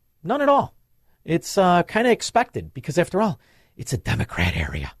that. None at all. It's kind of expected because, after all, it's a Democrat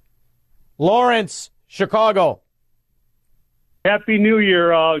area. Lawrence, Chicago. Happy New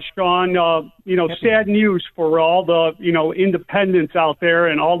Year, Sean. Sad news for all the, independents out there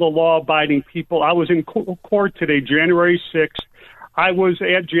and all the law-abiding people. I was in court today, January 6th. I was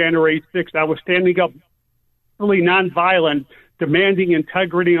at January 6th. I was standing up, really nonviolent, demanding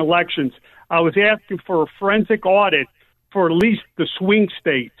integrity in elections. I was asking for a forensic audit for at least the swing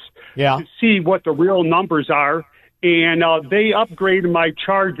states to see what the real numbers are. And they upgraded my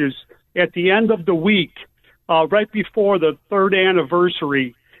charges at the end of the week, right before the 3rd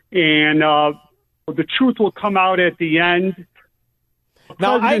anniversary. And the truth will come out at the end.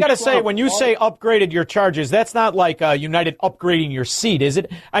 Now, I got to say, when you say upgraded your charges, that's not like United upgrading your seat, is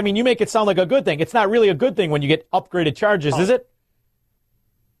it? I mean, you make it sound like a good thing. It's not really a good thing when you get upgraded charges, is it?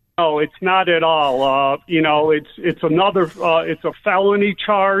 No, it's not at all. It's another, it's a felony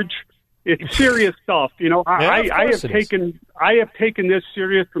charge. It's serious stuff. I have taken this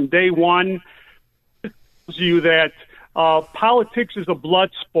serious from day one. It tells you that politics is a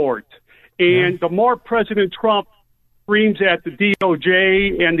blood sport. And the more President Trump screams at the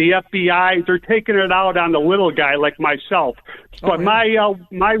DOJ and the FBI, they're taking it out on the little guy like myself. But my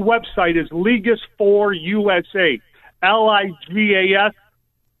website is Ligas4USA, LIGAS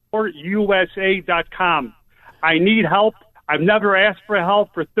for USA.com. I need help. I've never asked for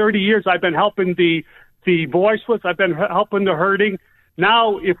help. For 30 years, I've been helping the voiceless. I've been helping the hurting.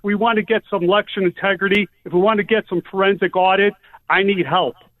 Now, if we want to get some election integrity, if we want to get some forensic audit, I need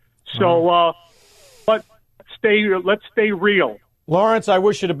help. So, let's stay real. Lawrence, I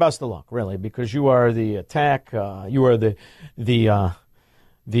wish you the best of luck, really, because you are the attack. You are the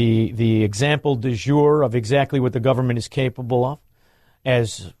example du jour of exactly what the government is capable of.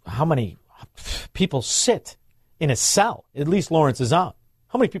 As how many people sit in a cell? At least Lawrence is out.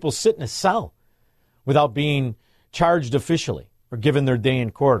 How many people sit in a cell without being charged officially or given their day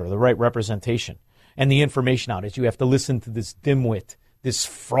in court or the right representation? And the information out is you have to listen to this dimwit, this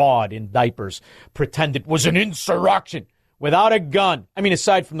fraud in diapers, pretend it was an insurrection without a gun. I mean,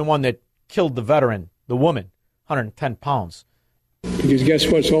 aside from the one that killed the veteran, the woman, 110 pounds. Because guess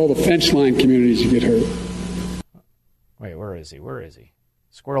what? It's all the fence line communities that get hurt. Wait, where is he? Where is he?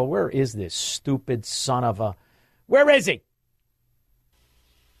 Squirrel, where is this stupid son of a... Where is he?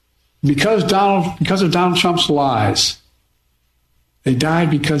 Because of Donald Trump's lies. They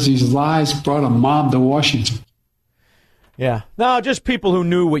died because these lies brought a mob to Washington. Yeah. No, just people who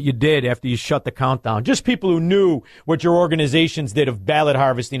knew what you did after you shut the countdown. Just people who knew what your organizations did of ballot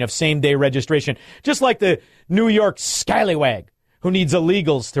harvesting, of same-day registration. Just like the New York scallywag who needs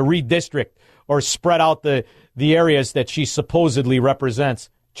illegals to redistrict or spread out the areas that she supposedly represents.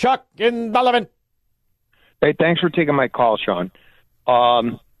 Chuck in Belleville. Hey, thanks for taking my call, Sean.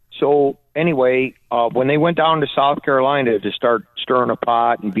 So anyway, when they went down to South Carolina to start stirring a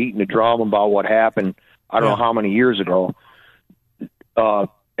pot and beating the drum about what happened, I don't know how many years ago,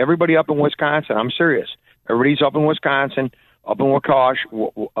 everybody up in Wisconsin, I'm serious, everybody's up in Wisconsin, up in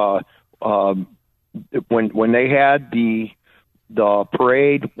Waukesha, when they had the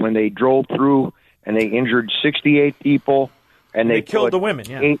parade, when they drove through and they injured 68 people, and they killed the women.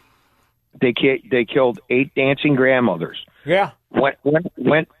 Yeah, they killed 8 dancing grandmothers. Yeah.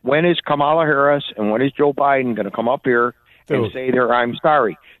 When is Kamala Harris and when is Joe Biden going to come up here and say I'm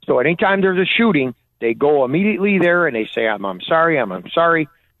sorry? So anytime there's a shooting, they go immediately there and they say I'm sorry.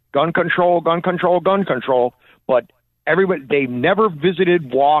 Gun control. But everybody, they've never visited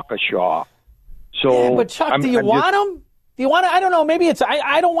Waukesha. So, yeah, but Chuck, do you want them? Do you want to? I don't know. Maybe it's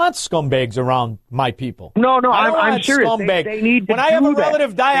I don't want scumbags around my people. No, I'm serious. They need to when I have a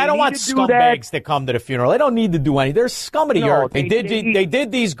relative die, I don't want scumbags to come to the funeral. They don't need to do anything. They're scum of the earth. They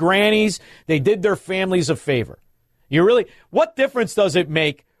did these grannies. They did their families a favor. What difference does it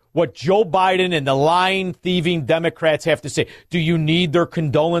make what Joe Biden and the lying, thieving Democrats have to say? Do you need their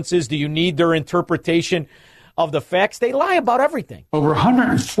condolences? Do you need their interpretation of the facts? They lie about everything. Over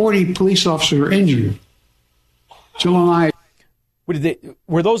 140 police officers were injured. Jill and I.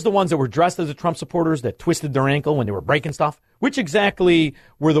 Were those the ones that were dressed as the Trump supporters that twisted their ankle when they were breaking stuff? Which exactly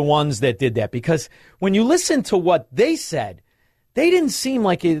were the ones that did that? Because when you listen to what they said, they didn't seem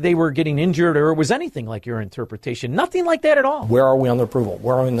like they were getting injured or it was anything like your interpretation. Nothing like that at all. Where are we on the approval?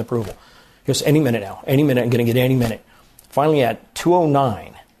 Where are we on the approval? Just any minute now. Any minute. I'm going to get any minute. Finally at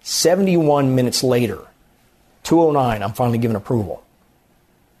 2:09, 71 minutes later, 2:09, I'm finally given approval.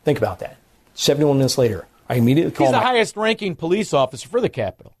 Think about that. 71 minutes later. I immediately called. He's the highest-ranking police officer for the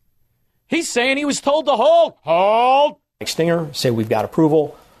Capitol. He's saying he was told to hold. Stinger said we've got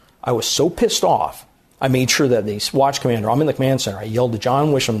approval. I was so pissed off. I made sure that the watch commander, I'm in the command center. I yelled to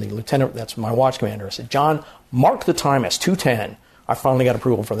John Wisham, the lieutenant, that's my watch commander. I said, John, mark the time as 2:10. I finally got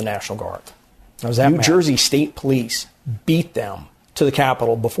approval for the National Guard. I was at New Jersey State Police beat them to the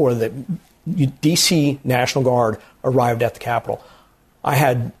Capitol before the D.C. National Guard arrived at the Capitol. I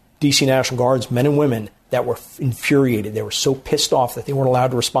had D.C. National Guards, men and women, that were infuriated. They were so pissed off that they weren't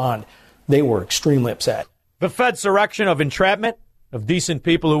allowed to respond. They were extremely upset. The Fed's direction of entrapment of decent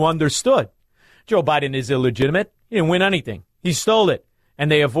people who understood Joe Biden is illegitimate. He didn't win anything. He stole it,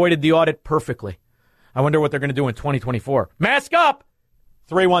 and they avoided the audit perfectly. I wonder what they're going to do in 2024. Mask up!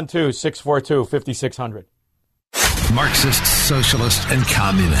 312-642-5600. Marxists, socialists, and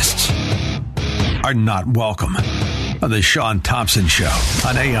communists are not welcome on the Sean Thompson Show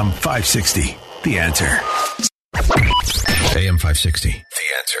on AM 560. The Answer. AM 560. The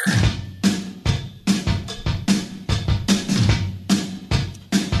Answer.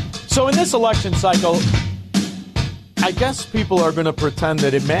 So in this election cycle, I guess people are going to pretend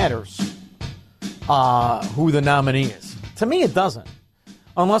that it matters who the nominee is. To me, it doesn't.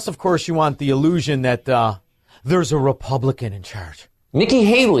 Unless, of course, you want the illusion that there's a Republican in charge. Nikki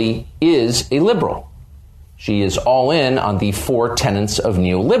Haley is a liberal. She is all in on the 4 tenets of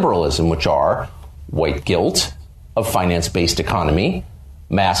neoliberalism, which are white guilt, a finance-based economy,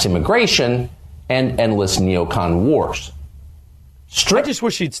 mass immigration, and endless neocon wars. I just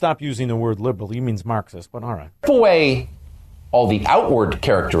wish he'd stop using the word liberal. He means Marxist, but all right. Strip away all the outward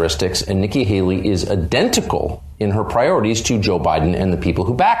characteristics, and Nikki Haley is identical in her priorities to Joe Biden and the people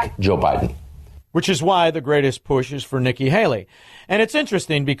who back Joe Biden. Which is why the greatest push is for Nikki Haley. And it's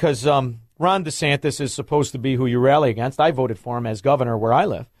interesting because Ron DeSantis is supposed to be who you rally against. I voted for him as governor where I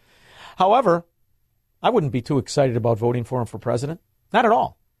live. However, I wouldn't be too excited about voting for him for president. Not at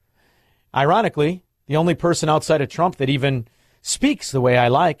all. Ironically, the only person outside of Trump that even speaks the way I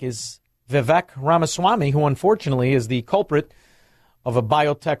like is Vivek Ramaswamy, who unfortunately is the culprit of a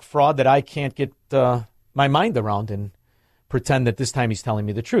biotech fraud that I can't get my mind around and pretend that this time he's telling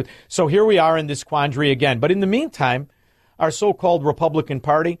me the truth. So here we are in this quandary again. But in the meantime, our so-called Republican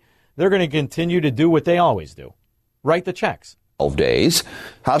Party, they're going to continue to do what they always do. Write the checks. 12 days,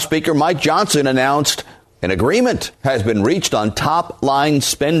 House Speaker Mike Johnson announced an agreement has been reached on top-line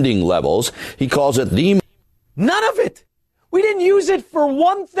spending levels. He calls it the... None of it. We didn't use it for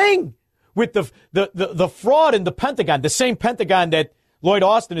one thing. With the fraud in the Pentagon, the same Pentagon that Lloyd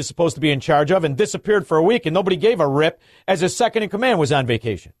Austin is supposed to be in charge of and disappeared for a week and nobody gave a rip as his second in command was on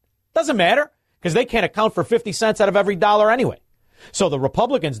vacation. Doesn't matter because they can't account for 50 cents out of every dollar anyway. So the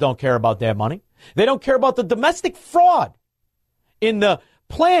Republicans don't care about that money. They don't care about the domestic fraud in the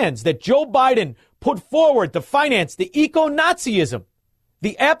plans that Joe Biden put forward to finance the eco-Nazism,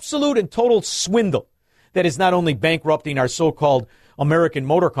 the absolute and total swindle that is not only bankrupting our so-called American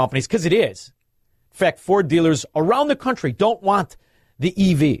motor companies, because it is. In fact, Ford dealers around the country don't want the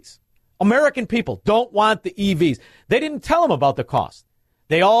EVs. American people don't want the EVs. They didn't tell them about the cost.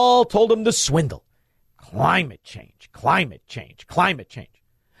 They all told them to swindle. Climate change, climate change, climate change.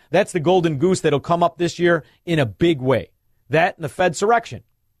 That's the golden goose that'll come up this year in a big way. That and the Fedsurrection.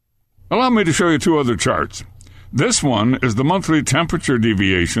 Allow me to show you 2 other charts. This one is the monthly temperature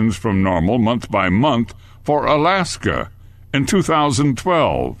deviations from normal month by month for Alaska in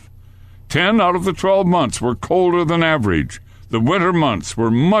 2012. 10 out of the 12 months were colder than average. The winter months were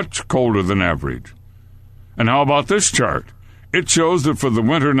much colder than average. And how about this chart? It shows that for the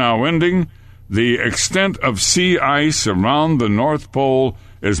winter now ending, the extent of sea ice around the North Pole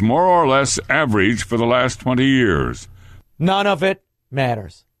is more or less average for the last 20 years. None of it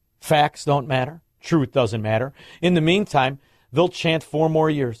matters. Facts don't matter. Truth doesn't matter. In the meantime, they'll chant 4 more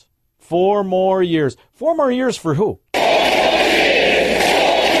years. 4 more years. 4 more years for who?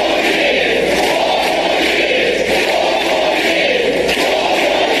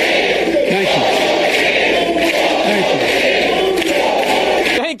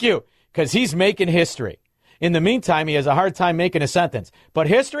 Thank you. Because he's making history. In the meantime, he has a hard time making a sentence. But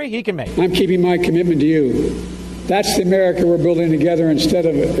history, he can make. I'm keeping my commitment to you. That's the America we're building together. Instead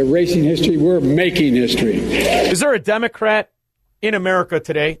of erasing history, we're making history. Is there a Democrat in America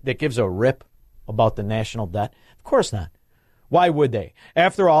today that gives a rip about the national debt? Of course not. Why would they?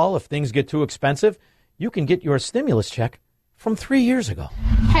 After all, if things get too expensive, you can get your stimulus check from 3 years ago.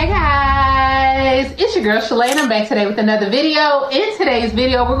 Hey guys, it's your girl Shalane. I'm back today with another video. In today's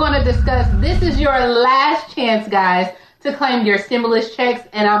video, we're going to discuss this is your last chance, guys, to claim your stimulus checks.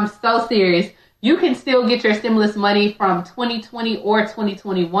 And I'm so serious. You can still get your stimulus money from 2020 or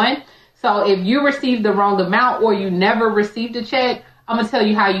 2021. So if you received the wrong amount or you never received a check, I'm going to tell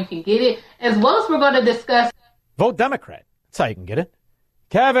you how you can get it. As well as we're going to discuss. Vote Democrat. That's how you can get it.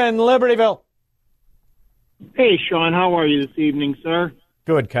 Kevin, Libertyville. Hey, Sean. How are you this evening, sir?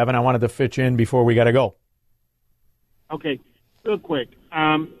 Good, Kevin. I wanted to fit you in before we got to go. Okay. Real quick.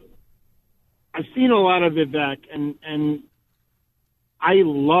 I've seen a lot of Vivek, and I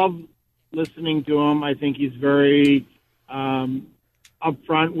love listening to him. I think he's very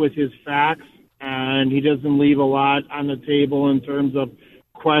upfront with his facts, and he doesn't leave a lot on the table in terms of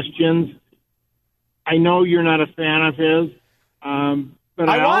questions. I know you're not a fan of his,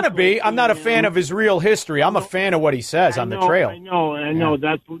 I want to be. I'm not a fan of his real history. I'm a fan of what he says on the trail. I know.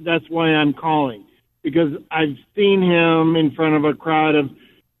 That's why I'm calling, because I've seen him in front of a crowd of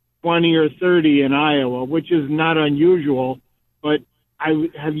 20 or 30 in Iowa, which is not unusual. But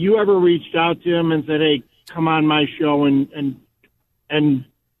have you ever reached out to him and said, "Hey, come on my show and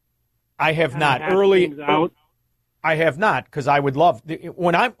I have not. I have not, because I would love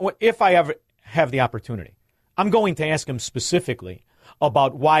if I ever have the opportunity, I'm going to ask him specifically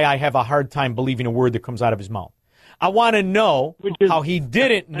about why I have a hard time believing a word that comes out of his mouth. I want to know how he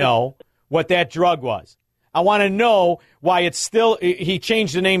didn't know what that drug was. I want to know why he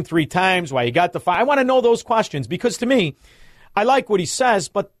changed the name 3 times, why he got the fire. I want to know those questions, because to me, I like what he says,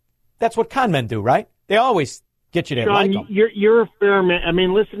 but that's what con men do, right? They always get you to Sean, like him. You're a fair man. I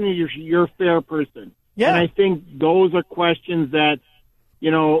mean, listen to you. You're a fair person. Yeah. And I think those are questions that,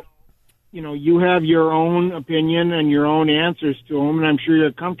 you have your own opinion and your own answers to them, and I'm sure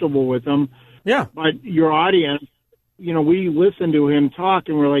you're comfortable with them. Yeah. But your audience, we listen to him talk,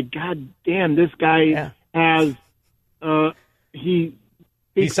 and we're like, God damn, this guy has, he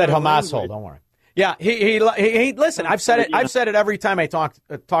said Hamas hole, don't worry. Yeah, he listen, I've said it every time I talk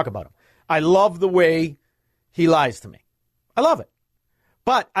about him. I love the way he lies to me. I love it.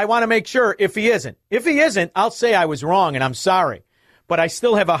 But I want to make sure if he isn't, I'll say I was wrong and I'm sorry. But I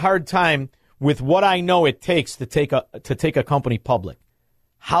still have a hard time with what I know it takes to take a company public.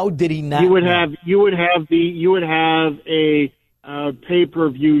 How did he not? You would have a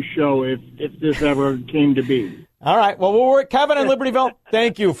pay-per-view show if this ever came to be. All right. Well, we'll work. Kevin in Libertyville,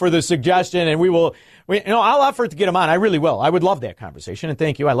 thank you for the suggestion, and I'll offer to get him on. I really will. I would love that conversation, and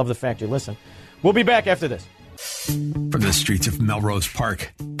thank you. I love the fact you listen. We'll be back after this. From the streets of Melrose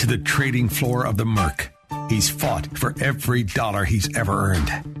Park to the trading floor of the Merc, he's fought for every dollar he's ever earned.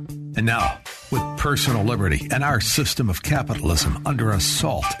 And now, with personal liberty and our system of capitalism under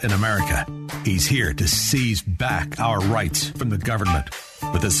assault in America, he's here to seize back our rights from the government.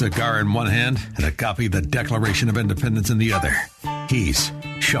 With a cigar in one hand and a copy of the Declaration of Independence in the other, he's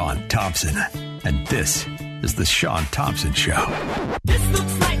Sean Thompson. And this is the Sean Thompson Show. This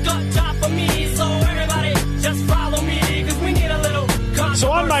looks like a job for me, so everybody just follow me, because we need a little controversy.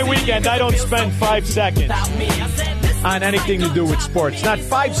 So on my weekend, I don't spend 5 seconds on anything to do with sports. Not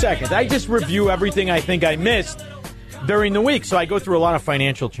 5 seconds. I just review everything I think I missed during the week. So I go through a lot of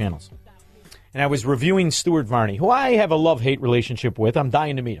financial channels. And I was reviewing Stuart Varney, who I have a love-hate relationship with. I'm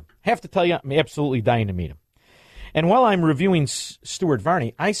dying to meet him. I have to tell you, I'm absolutely dying to meet him. And while I'm reviewing Stuart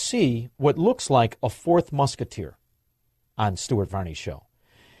Varney, I see what looks like a fourth musketeer on Stuart Varney's show.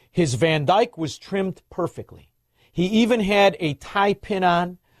 His Van Dyke was trimmed perfectly. He even had a tie pin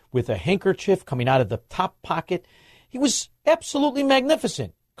on with a handkerchief coming out of the top pocket. He was absolutely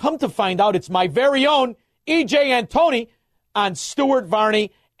magnificent. Come to find out, it's my very own E.J. Antoni on Stuart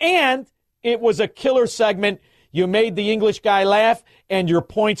Varney, and it was a killer segment. You made the English guy laugh, and your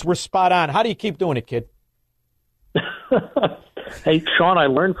points were spot on. How do you keep doing it, kid? Hey, Sean, I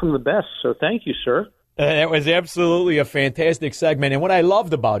learned from the best, so thank you, sir. It was absolutely a fantastic segment, and what I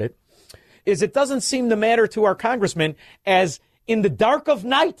loved about it is it doesn't seem to matter to our congressman, as in the dark of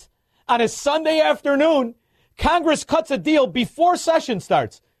night on a Sunday afternoon, Congress cuts a deal before session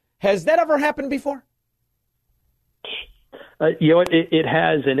starts. Has that ever happened before? It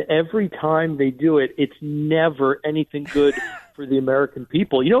has, and every time they do it, it's never anything good for the American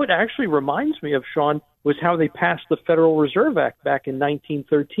people. It actually reminds me of, Sean, was how they passed the Federal Reserve Act back in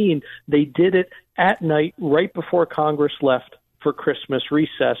 1913. They did it at night, right before Congress left for Christmas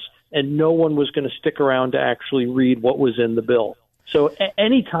recess, and no one was going to stick around to actually read what was in the bill. So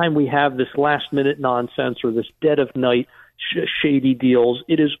anytime we have this last-minute nonsense or this dead-of-night shady deals,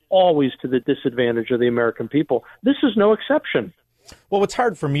 it is always to the disadvantage of the American people. This is no exception. Well, what's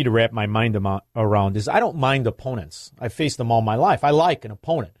hard for me to wrap my mind around is I don't mind opponents. I've faced them all my life. I like an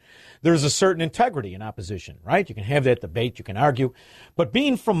opponent. There's a certain integrity in opposition, right? You can have that debate, you can argue. But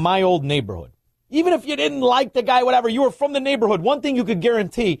being from my old neighborhood, even if you didn't like the guy, whatever, you were from the neighborhood, one thing you could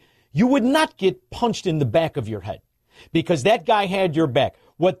guarantee, you would not get punched in the back of your head because that guy had your back.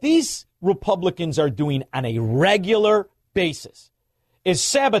 What these Republicans are doing on a regular basis is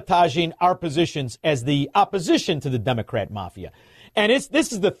sabotaging our positions as the opposition to the Democrat mafia. And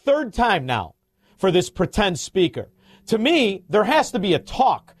this is the third time now for this pretend speaker. To me, there has to be a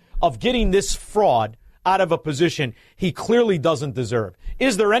talk of getting this fraud out of a position he clearly doesn't deserve.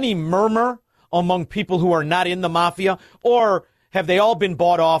 Is there any murmur among people who are not in the mafia, or have they all been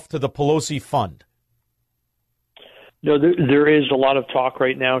bought off to the Pelosi fund? No, there is a lot of talk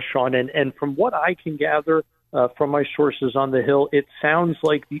right now, Sean, and from what I can gather from my sources on the Hill, it sounds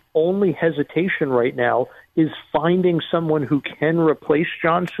like the only hesitation right now is finding someone who can replace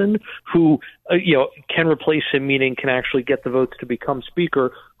Johnson, who can replace him, meaning can actually get the votes to become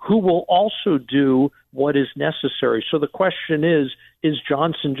Speaker, who will also do what is necessary. So the question is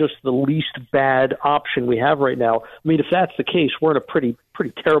Johnson just the least bad option we have right now? I mean, if that's the case, we're in a pretty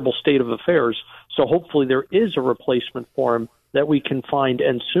terrible state of affairs. So hopefully there is a replacement for him that we can find,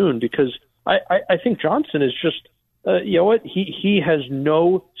 and soon, because I think Johnson is just, he has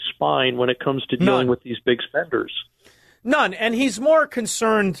no spine when it comes to dealing with these big spenders. None. And he's more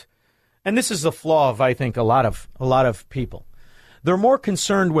concerned, and this is the flaw of, I think, a lot of people. They're more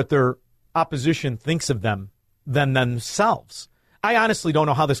concerned what their opposition thinks of them than themselves. I honestly don't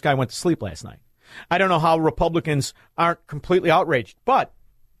know how this guy went to sleep last night. I don't know how Republicans aren't completely outraged. But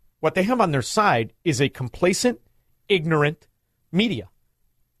what they have on their side is a complacent, ignorant media.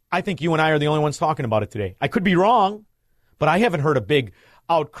 I think you and I are the only ones talking about it today. I could be wrong, but I haven't heard a big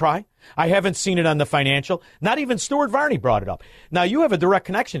outcry. I haven't seen it on the Financial. Not even Stuart Varney brought it up. Now, you have a direct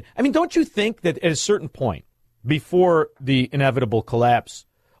connection. I mean, don't you think that at a certain point, before the inevitable collapse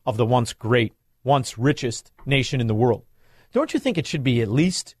of the once great, once richest nation in the world, don't you think it should be at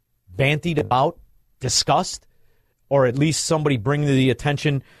least bandied about, discussed, or at least somebody bring to the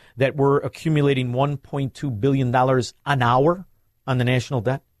attention that we're accumulating $1.2 billion an hour on the national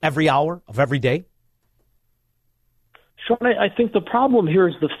debt, every hour of every day? Sean, I think the problem here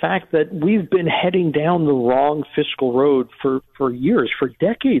is the fact that we've been heading down the wrong fiscal road for years, for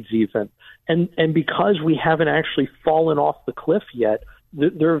decades even. And because we haven't actually fallen off the cliff yet,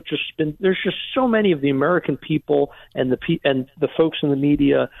 there's just so many of the American people and the folks in the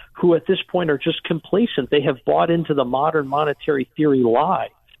media who at this point are just complacent. They have bought into the modern monetary theory lie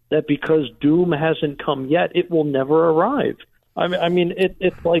that because doom hasn't come yet, it will never arrive. I mean,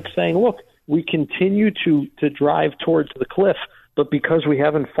 it's like saying, look, we continue to drive towards the cliff, but because we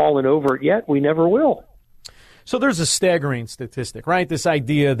haven't fallen over it yet, we never will. So there's a staggering statistic, right? This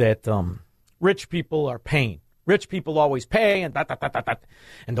idea that rich people are paying. Rich people always pay, and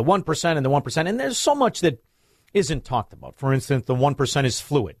and the 1% and the 1%. And there's so much that isn't talked about. For instance, the 1% is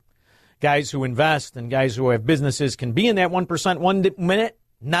fluid. Guys who invest and guys who have businesses can be in that 1% one minute,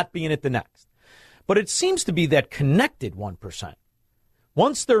 not be in it the next. But it seems to be that connected 1%.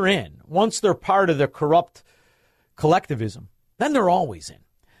 Once they're in, once they're part of the corrupt collectivism, then they're always in.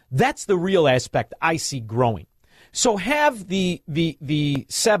 That's the real aspect I see growing. So have the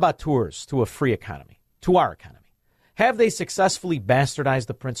saboteurs to a free economy, to our economy, have they successfully bastardized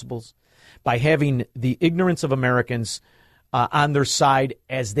the principles by having the ignorance of Americans on their side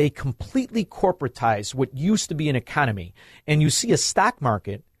as they completely corporatize what used to be an economy? And you see a stock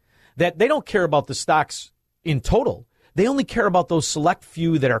market that they don't care about the stocks in total. They only care about those select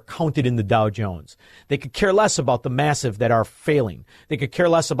few that are counted in the Dow Jones. They could care less about the massive that are failing. They could care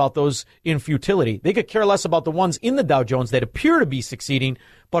less about those in futility. They could care less about the ones in the Dow Jones that appear to be succeeding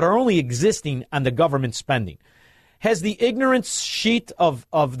but are only existing on the government spending. Has the ignorance sheet of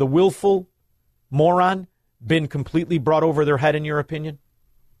the willful moron been completely brought over their head, in your opinion?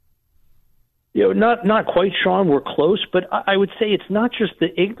 Not quite, Sean. We're close, but I would say it's not just the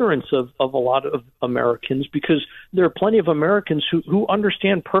ignorance of a lot of Americans, because there are plenty of Americans who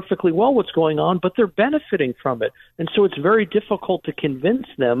understand perfectly well what's going on, but they're benefiting from it. And so it's very difficult to convince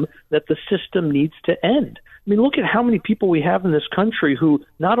them that the system needs to end. I mean, look at how many people we have in this country who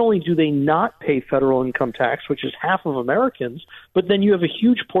not only do they not pay federal income tax, which is half of Americans, but then you have a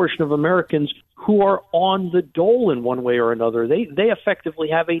huge portion of Americans who are on the dole in one way or another. They effectively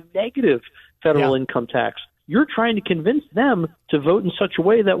have a negative federal income tax. You're trying to convince them to vote in such a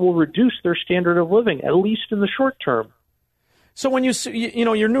way that will reduce their standard of living, at least in the short term. So when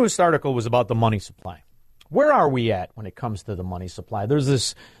your newest article was about the money supply. Where are we at when it comes to the money supply?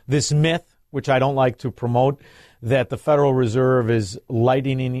 There's this myth, which I don't like to promote, that the Federal Reserve is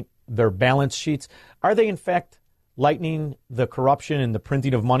lightening their balance sheets. Are they, in fact, lightening the corruption and the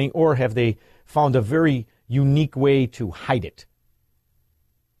printing of money, or have they found a very unique way to hide it?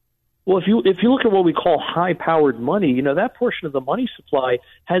 Well, if you look at what we call high-powered money, that portion of the money supply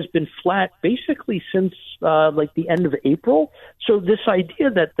has been flat basically since like the end of April. So this idea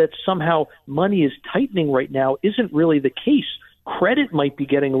that somehow money is tightening right now isn't really the case. Credit might be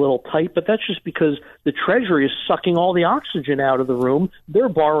getting a little tight, but that's just because the Treasury is sucking all the oxygen out of the room. They're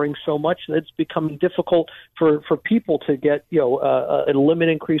borrowing so much that it's becoming difficult for people to get a limit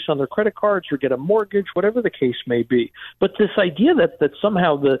increase on their credit cards or get a mortgage, whatever the case may be. But this idea that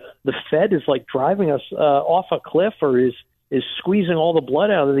somehow the Fed is like driving us off a cliff or is squeezing all the blood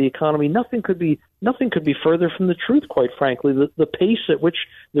out of the economy, nothing could be further from the truth, quite frankly. The pace at which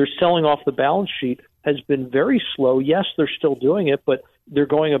they're selling off the balance sheet has been very slow. Yes, they're still doing it, but They're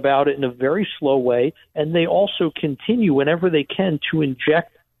going about it in a very slow way, and they also continue whenever they can to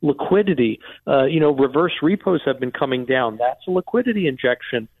inject liquidity. Reverse repos have been coming down. That's a liquidity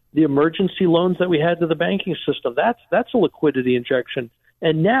injection. The emergency loans that we had to the banking system, that's a liquidity injection.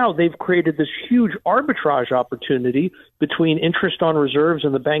 And now they've created this huge arbitrage opportunity between interest on reserves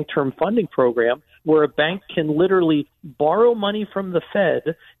and the Bank Term Funding Program, where a bank can literally borrow money from the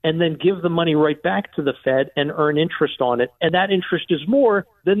Fed and then give the money right back to the Fed and earn interest on it. And that interest is more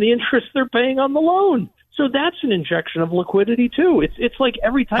than the interest they're paying on the loan. So that's an injection of liquidity too. It's like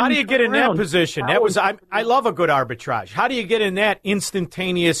every time. How do you get in that position? I love a good arbitrage. How do you get in that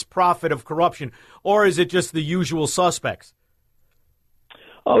instantaneous profit of corruption, or is it just the usual suspects?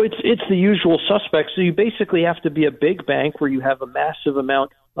 Oh, it's the usual suspects. So you basically have to be a big bank where you have a massive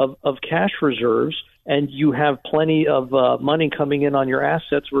amount of cash reserves and you have plenty of money coming in on your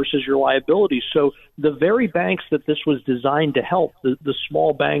assets versus your liabilities. So the very banks that this was designed to help, the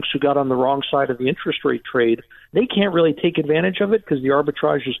small banks who got on the wrong side of the interest rate trade, they can't really take advantage of it because the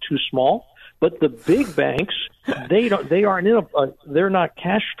arbitrage is too small. But the big banks, they're not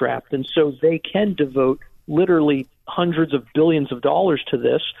cash strapped, and so they can devote literally hundreds of billions of dollars to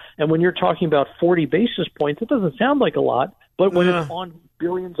this. And when you're talking about 40 basis points, it doesn't sound like a lot, but when it's on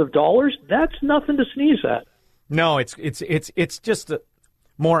billions of dollars, that's nothing to sneeze at. No, it's just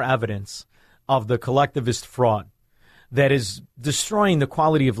more evidence of the collectivist fraud that is destroying the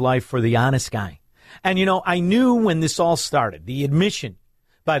quality of life for the honest guy. And, I knew when this all started, the admission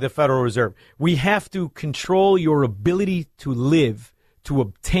by the Federal Reserve, we have to control your ability to live, to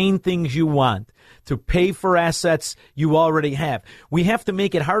obtain things you want, to pay for assets you already have. We have to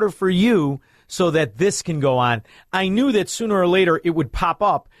make it harder for you so that this can go on. I knew that sooner or later it would pop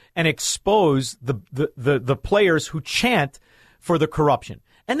up and expose the players who chant for the corruption.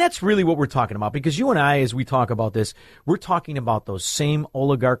 And that's really what we're talking about, because you and I, as we talk about this, we're talking about those same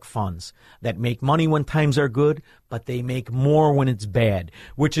oligarch funds that make money when times are good, but they make more when it's bad,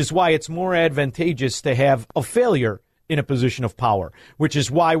 which is why it's more advantageous to have a failure in a position of power, which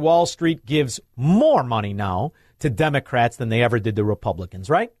is why Wall Street gives more money now to Democrats than they ever did to Republicans,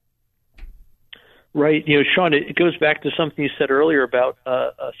 right? Right. Sean, it goes back to something you said earlier about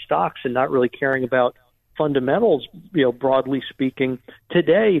stocks and not really caring about fundamentals, broadly speaking.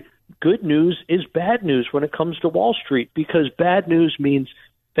 Today, good news is bad news when it comes to Wall Street, because bad news means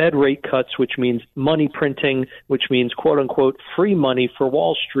Fed rate cuts, which means money printing, which means, quote unquote, free money for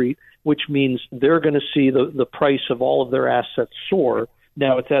Wall Street, which means they're going to see the price of all of their assets soar.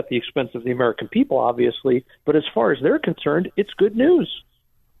 Now, it's at the expense of the American people, obviously, but as far as they're concerned, it's good news.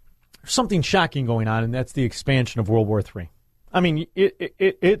 There's something shocking going on, and that's the expansion of World War III. I mean,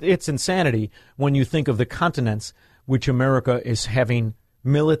 it's insanity when you think of the continents which America is having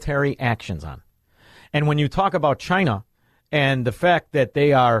military actions on. And when you talk about China and the fact that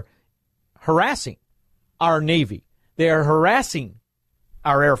they are harassing our Navy, they are harassing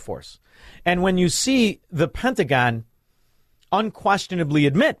our Air Force. And when you see the Pentagon unquestionably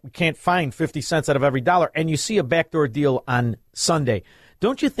admit we can't find 50 cents out of every dollar, and you see a backdoor deal on Sunday,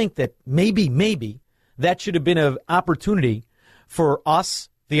 don't you think that maybe that should have been an opportunity for us,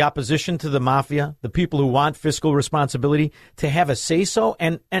 the opposition to the mafia, the people who want fiscal responsibility, to have a say-so?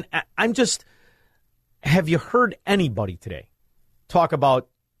 And I'm just, have you heard anybody today talk about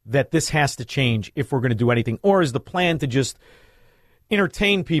that this has to change if we're going to do anything? Or is the plan to just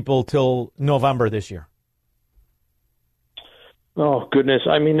entertain people till November this year? Oh, goodness.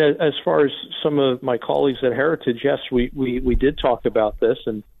 I mean, as far as some of my colleagues at Heritage, yes, we did talk about this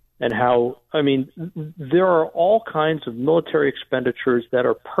and how, I mean, there are all kinds of military expenditures that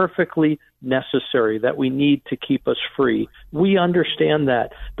are perfectly necessary, that we need to keep us free. We understand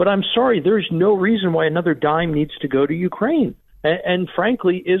that. But I'm sorry, there's no reason why another dime needs to go to Ukraine. And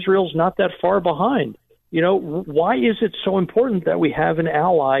frankly, Israel's not that far behind. Why is it so important that we have an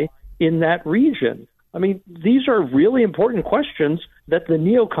ally in that region? I mean, these are really important questions that the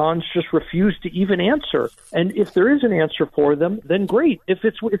neocons just refuse to even answer. And if there is an answer for them, then great. If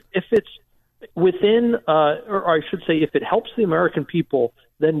it's within, or I should say, if it helps the American people,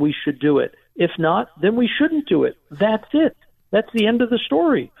 then we should do it. If not, then we shouldn't do it. That's it. That's the end of the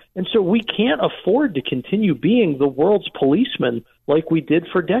story. And so we can't afford to continue being the world's policeman like we did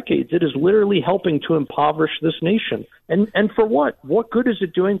for decades. It is literally helping to impoverish this nation. And for what? What good is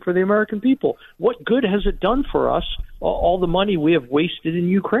it doing for the American people? What good has it done for us, all the money we have wasted in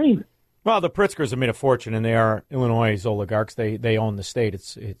Ukraine? Well, the Pritzkers have made a fortune, and they are Illinois' oligarchs. They own the state.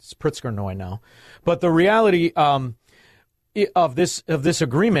 It's Pritzker-Noy now. But the reality, of this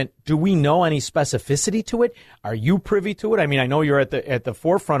agreement, do we know any specificity to it? Are you privy to it? I mean, I know you're at the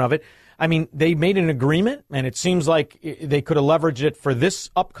forefront of it. I mean, they made an agreement, and it seems like they could have leveraged it for this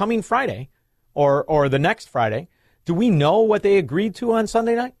upcoming Friday or the next Friday. Do we know what they agreed to on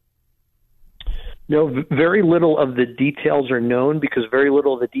Sunday night? No, very little of the details are known because very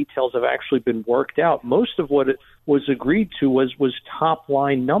little of the details have actually been worked out. Most of what it was agreed to was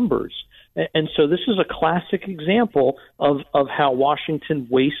top-line numbers. And so this is a classic example of how Washington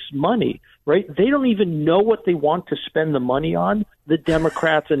wastes money, right? They don't even know what they want to spend the money on. The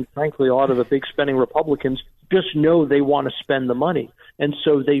Democrats and, frankly, a lot of the big spending Republicans just know they want to spend the money. And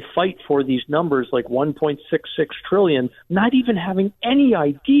so they fight for these numbers like $1.66 trillion, not even having any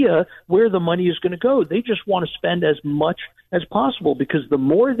idea where the money is going to go. They just want to spend as much as possible because the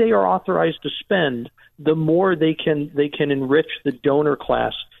more they are authorized to spend, the more they can enrich the donor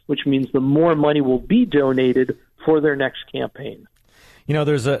class, which means the more money will be donated for their next campaign. You know,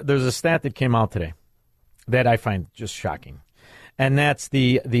 there's a stat that came out today that I find just shocking, and that's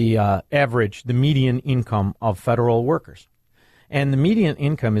the average, the median income of federal workers. And the median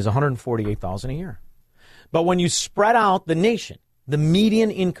income is $148,000 a year. But when you spread out the nation, the median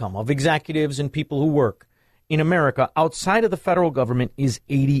income of executives and people who work in America outside of the federal government is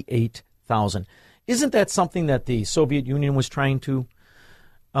 $88,000. Isn't that something that the Soviet Union was trying to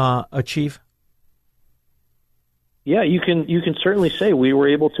achieve? Yeah, you can certainly say we were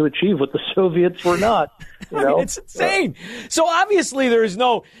able to achieve what the Soviets were not. You know? I mean, it's insane. So obviously there is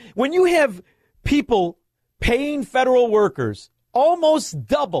no, when you have people paying federal workers almost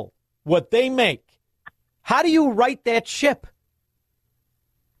double what they make, how do you right that ship?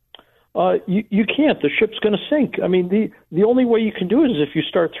 You can't. The ship's going to sink. I mean, the only way you can do it is if you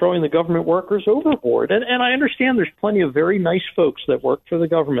start throwing the government workers overboard. And I understand there's plenty of very nice folks that work for the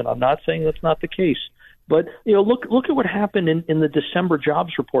government. I'm not saying that's not the case. But, you know, look at what happened in the December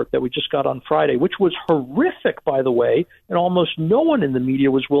jobs report that we just got on Friday, which was horrific, by the way, and almost no one in the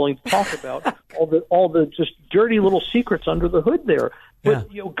media was willing to talk about all the just dirty little secrets under the hood there.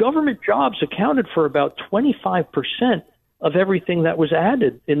 But, you know, government jobs accounted for about 25% of everything that was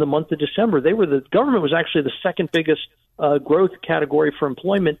added in the month of December. The government was actually the second biggest growth category for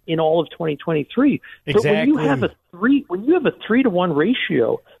employment in all of 2023. Exactly. But when you have a 3-to-1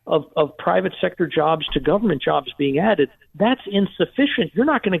 ratio of private sector jobs to government jobs being added, that's insufficient. You're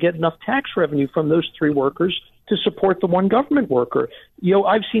not going to get enough tax revenue from those 3 workers to support the one government worker. You know,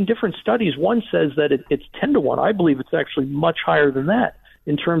 I've seen different studies. One says that it's 10-to-1. I believe it's actually much higher than that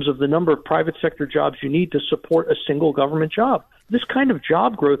in terms of the number of private sector jobs you need to support a single government job. This kind of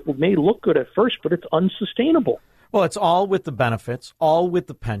job growth may look good at first, but it's unsustainable. Well, it's all with the benefits, all with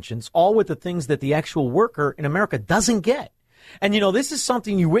the pensions, all with the things that the actual worker in America doesn't get. And, you know, this is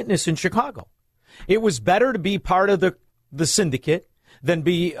something you witness in Chicago. It was better to be part of the syndicate than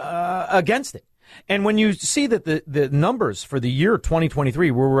be against it. And when you see that the numbers for the year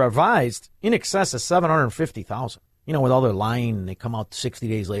 2023 were revised in excess of 750,000, you know, with all their lying, and they come out 60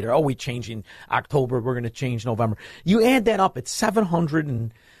 days later, we change in October, we're going to change November. You add that up, it's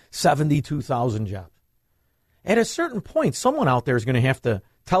 772,000 jobs. At a certain point, someone out there is going to have to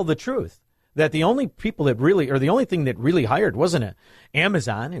tell the truth that the only people that really, or the only thing that really hired wasn't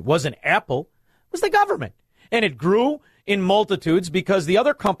Amazon, it wasn't Apple, it was the government. And it grew in multitudes because the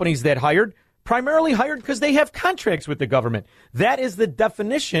other companies that hired primarily hired because they have contracts with the government. That is the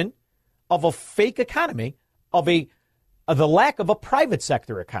definition of a fake economy, of the lack of a private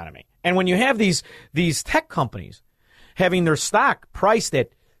sector economy. And when you have these tech companies having their stock priced at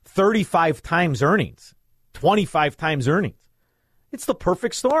 35 times earnings, 25 times earnings, it's the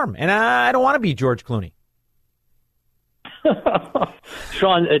perfect storm. And I don't want to be George Clooney.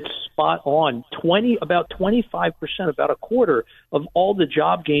 Sean, it's spot on. About 25%, about a quarter of all the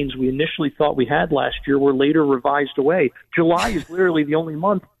job gains we initially thought we had last year were later revised away. July is literally the only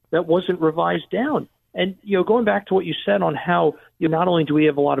month that wasn't revised down. And, you know, going back to what you said on how, you know, not only do we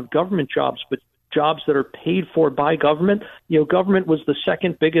have a lot of government jobs, but jobs that are paid for by government, you know, government was the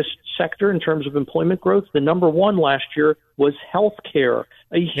second biggest sector in terms of employment growth. The number one last year was healthcare.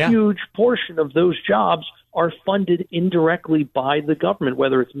 A huge portion of those jobs are funded indirectly by the government,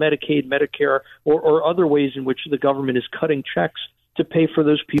 whether it's Medicaid, Medicare, or other ways in which the government is cutting checks to pay for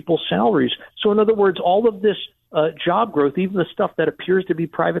those people's salaries. So in other words, all of this job growth, even the stuff that appears to be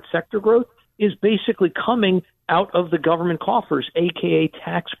private sector growth, is basically coming out of the government coffers, a.k.a.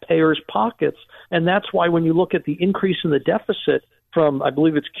 taxpayers' pockets. And that's why when you look at the increase in the deficit from, I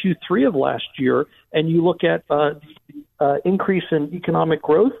believe it's Q3 of last year, and you look at the increase in economic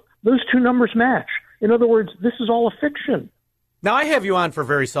growth, those two numbers match. In other words, this is all a fiction. Now, I have you on for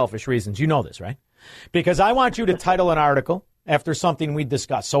very selfish reasons. You know this, right? because I want you to title an article after something we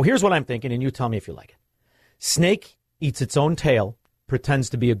discussed. So here's what I'm thinking, and you tell me if you like it. Snake eats its own tail, pretends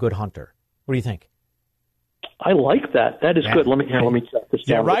to be a good hunter. What do you think? I like that. That is good. Let me check this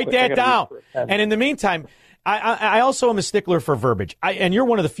down. Yeah, write that down. And in the meantime, I also am a stickler for verbiage. And you're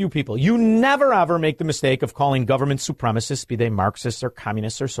one of the few people. You never, ever make the mistake of calling government supremacists, be they Marxists or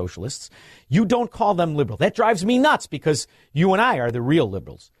communists or socialists. You don't call them liberal. That drives me nuts because you and I are the real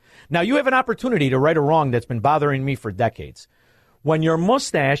liberals. Now, you have an opportunity to right a wrong that's been bothering me for decades. When your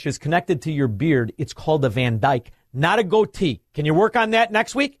mustache is connected to your beard, it's called a Van Dyke, not a goatee. Can you work on that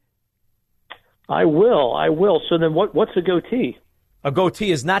next week? I will. So then what's a goatee? A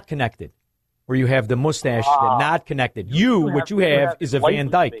goatee is not connected, where you have the mustache that's not connected. What you have is a Van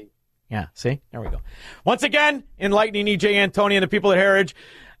Dyke. Yeah, see? There we go. Once again, enlightening E.J. Antoni and the people at Heritage,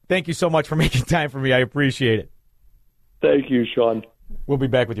 thank you so much for making time for me. I appreciate it. Thank you, Sean. We'll be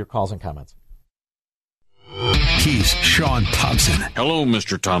back with your calls and comments. He's Sean Thompson. Hello,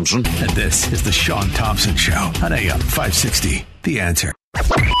 Mr. Thompson. And this is the Sean Thompson Show on AM 560. The Answer.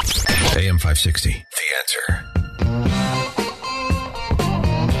 AM 560. The Answer.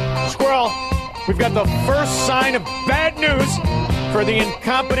 Squirrel, we've got the first sign of bad news for the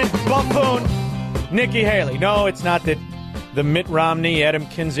incompetent buffoon, Nikki Haley. No, it's not that the Mitt Romney, Adam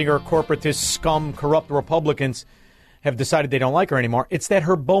Kinzinger, corporatist, scum, corrupt Republicans have decided they don't like her anymore. It's that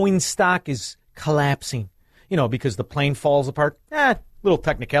her Boeing stock is collapsing. You know, because the plane falls apart. Little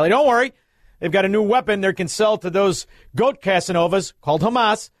technicality. Don't worry. They've got a new weapon they can sell to those goat Casanovas called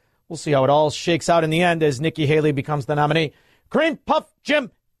Hamas. We'll see how it all shakes out in the end as Nikki Haley becomes the nominee. Cream Puff,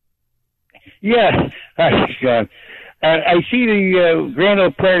 Jim. Yeah. Hi, Sean. I see the Grand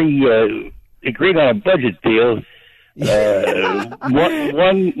Ole Party agreed on a budget deal.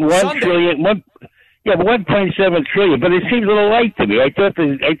 $1 trillion. Yeah, 1.7 trillion, but it seems a little light to me. I thought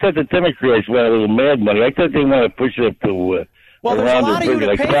the Democrats went a little mad money. I thought they want to push it up to there's a lot of you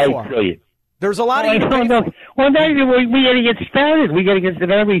to pay 5 for. Trillion. There's a lot of you to pay for. Well, now we got to get started. We got to get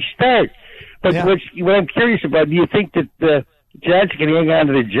an early start. But what I'm curious about, do you think that Johnson can hang on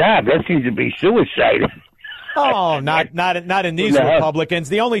to the job? That seems to be suicide. Oh, not in these Republicans.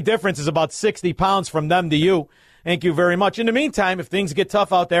 The only difference is about 60 pounds from them to you. Thank you very much. In the meantime, if things get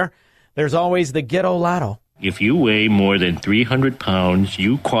tough out there, there's always the Ghetto Lotto. If you weigh more than 300 pounds,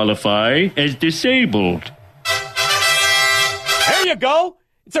 you qualify as disabled. There you go.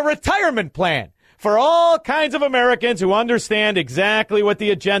 It's a retirement plan for all kinds of Americans who understand exactly what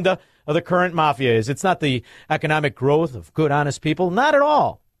the agenda of the current mafia is. It's not the economic growth of good, honest people. Not at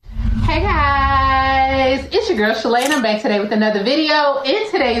all. Hey guys, it's your girl Shalane. I'm back today with another video. In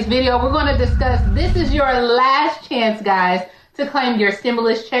today's video, we're going to discuss this is your last chance, guys, to claim your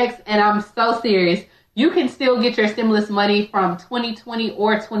stimulus checks, and I'm so serious. You can still get your stimulus money from 2020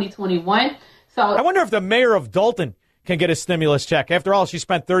 or 2021. So I wonder if the mayor of Dalton can get a stimulus check. After all, she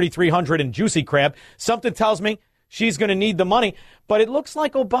spent $3,300 in Juicy Crab. Something tells me she's going to need the money, but it looks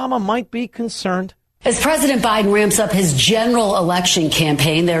like Obama might be concerned. As President Biden ramps up his general election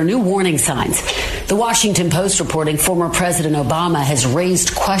campaign, there are new warning signs. The Washington Post reporting former President Obama has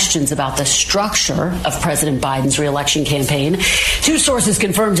raised questions about the structure of President Biden's reelection campaign. Two sources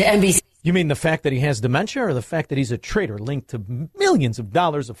confirmed to NBC. You mean the fact that he has dementia or the fact that he's a traitor linked to millions of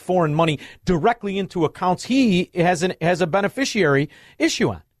dollars of foreign money directly into accounts he has a beneficiary issue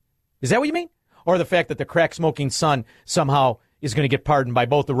on? Is that what you mean? Or the fact that the crack-smoking son somehow is going to get pardoned by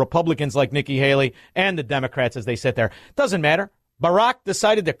both the Republicans like Nikki Haley and the Democrats as they sit there? Doesn't matter. Barack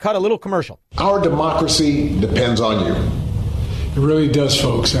decided to cut a little commercial. Our democracy depends on you. It really does,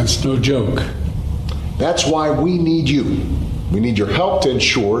 folks. That's no joke. That's why we need you. We need your help to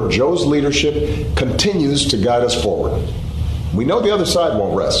ensure Joe's leadership continues to guide us forward. We know the other side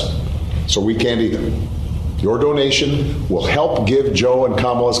won't rest, so we can't either. Your donation will help give Joe and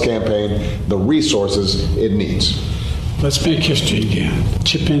Kamala's campaign the resources it needs. Let's make history again.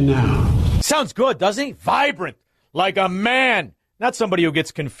 Chip in now. Sounds good, doesn't he? Vibrant, like a man. Not somebody who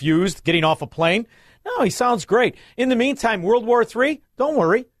gets confused getting off a plane. No, he sounds great. In the meantime, World War III, don't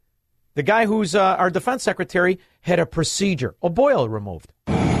worry. The guy who's our defense secretary had a procedure, a boil removed.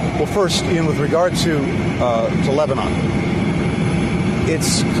 Well, first, Ian, with regard to Lebanon,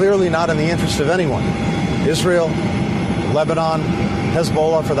 it's clearly not in the interest of anyone. Israel, Lebanon,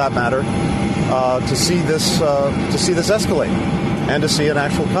 Hezbollah, for that matter, to see this escalate and to see an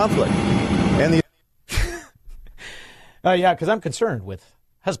actual conflict. And yeah, because I'm concerned with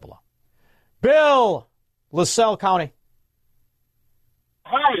Hezbollah. Bill, LaSalle County.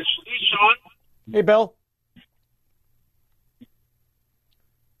 Hi, it's Sean. Hey, Bill.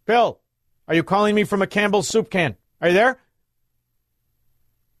 Bill, are you calling me from a Campbell's soup can? Are you there?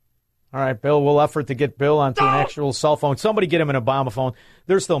 All right, Bill, we'll effort to get Bill onto an actual cell phone. Somebody get him an Obama phone.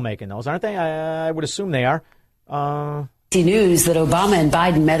 They're still making those, aren't they? I would assume they are. News that Obama and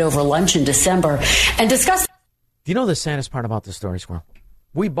Biden met over lunch in December and discussed. Do you know the saddest part about the story, Squirrel?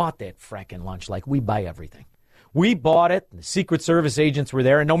 We bought that fracking lunch like we buy everything. We bought it, and the Secret Service agents were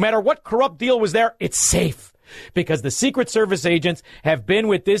there, and no matter what corrupt deal was there, it's safe. Because the Secret Service agents have been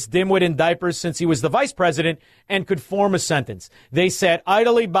with this dimwit in diapers since he was the vice president and could form a sentence. They sat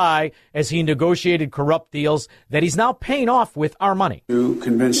idly by as he negotiated corrupt deals that he's now paying off with our money.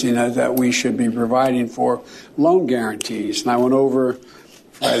 Convincing us that we should be providing for loan guarantees. And I went over,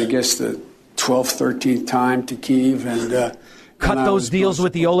 I guess, the 12th, 13th time to Kyiv. And cut those deals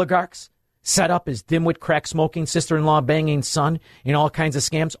with the oligarchs, set up his dimwit crack-smoking, sister-in-law banging son in all kinds of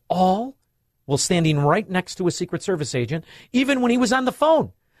scams, all while standing right next to a Secret Service agent, even when he was on the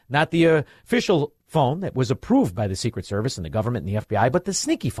phone. Not the official phone that was approved by the Secret Service and the government and the FBI, but the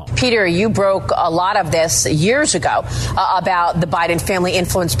sneaky phone. Peter, you broke a lot of this years ago about the Biden family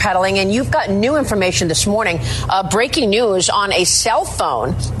influence peddling, and you've got new information this morning, breaking news on a cell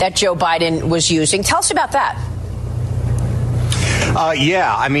phone that Joe Biden was using. Tell us about that.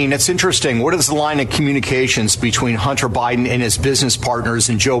 Yeah, I mean, it's interesting. What is the line of communications between Hunter Biden and his business partners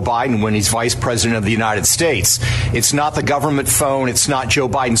and Joe Biden when he's vice president of the United States? It's not the government phone. It's not Joe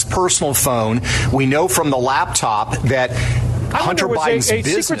Biden's personal phone. We know from the laptop that Hunter Biden's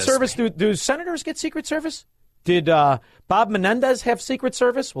business. Secret Service, do senators get Secret Service? Did Bob Menendez have Secret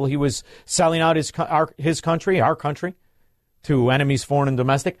Service? Well, he was selling out his country, our country, to enemies, foreign and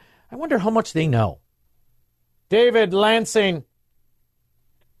domestic. I wonder how much they know. David Lansing.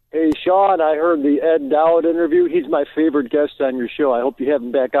 Hey, Sean, I heard the Ed Dowd interview. He's my favorite guest on your show. I hope you have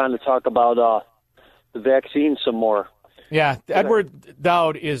him back on to talk about the vaccine some more. Yeah, Edward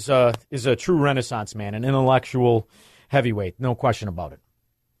Dowd is a true Renaissance man, an intellectual heavyweight, no question about it.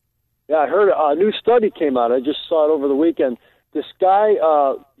 Yeah, I heard a new study came out. I just saw it over the weekend. This guy,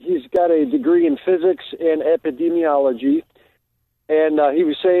 he's got a degree in physics and epidemiology, and he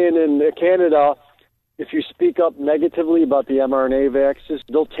was saying in Canada, if you speak up negatively about the mRNA vaccines,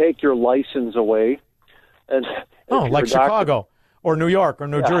 they'll take your license away. And like Chicago or New York or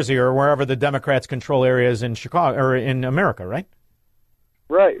New Jersey or wherever the Democrats control areas in Chicago or in America, right?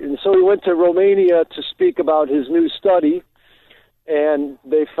 Right. And so he went to Romania to speak about his new study, and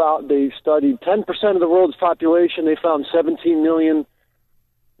they studied 10% of the world's population. They found 17 million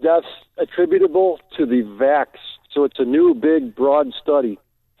deaths attributable to the vax. So it's a new, big, broad study.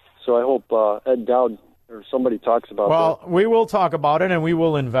 So I hope Ed Dowd or somebody talks about that. Well, we will talk about it, and we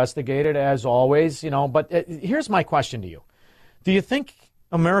will investigate it, as always, But here's my question to you. Do you think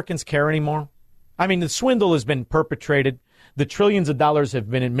Americans care anymore? I mean, the swindle has been perpetrated. The trillions of dollars have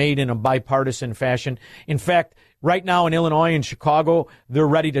been made in a bipartisan fashion. In fact, right now in Illinois and Chicago, they're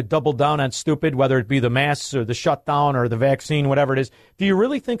ready to double down on stupid, whether it be the masks or the shutdown or the vaccine, whatever it is. Do you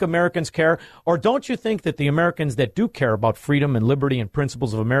really think Americans care? Or don't you think that the Americans that do care about freedom and liberty and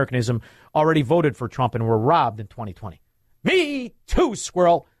principles of Americanism already voted for Trump and were robbed in 2020? Me too,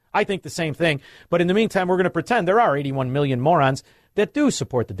 Squirrel. I think the same thing. But in the meantime, we're going to pretend there are 81 million morons that do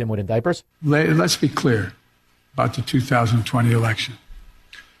support the dimwit in diapers. Let's be clear about the 2020 election.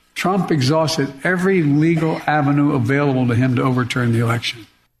 Trump exhausted every legal avenue available to him to overturn the election.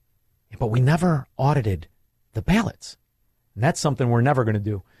 But we never audited the ballots. And that's something we're never going to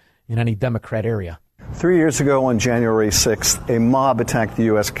do in any Democrat area. 3 years ago on January 6th, a mob attacked the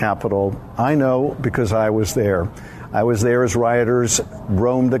U.S. Capitol. I know because I was there. I was there as rioters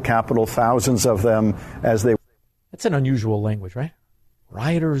roamed the Capitol, thousands of them as they... That's an unusual language, right?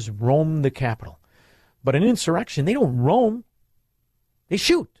 Rioters roam the Capitol. But an insurrection, they don't roam. They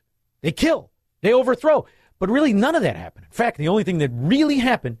shoot. They kill. They overthrow. But really, none of that happened. In fact, the only thing that really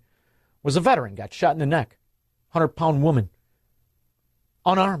happened was a veteran got shot in the neck. 100-pound woman.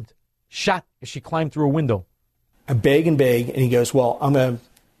 Unarmed. Shot as she climbed through a window. I beg, and he goes, well, I'm going to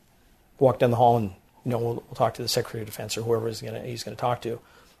walk down the hall and, we'll talk to the Secretary of Defense or whoever he's going to talk to.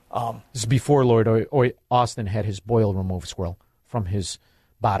 This is before Lloyd Austin had his boil removed, Squirrel, from his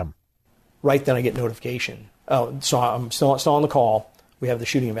bottom. Right then I get notification. Oh, so I'm still on the call. We have the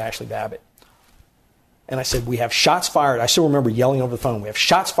shooting of Ashley Babbitt. And I said, we have shots fired. I still remember yelling over the phone. We have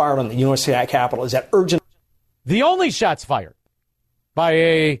shots fired on the U.S. Capitol. Is that urgent? The only shots fired by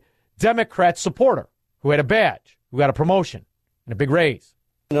a Democrat supporter who had a badge, who got a promotion and a big raise.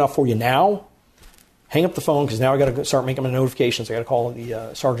 Enough for you now? Hang up the phone because now I got to start making my notifications. I got to call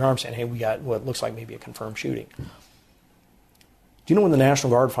the Sergeant Arms saying, hey, we got what looks like maybe a confirmed shooting. Do you know when the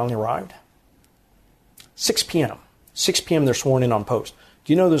National Guard finally arrived? 6 p.m. 6 p.m. they're sworn in on post.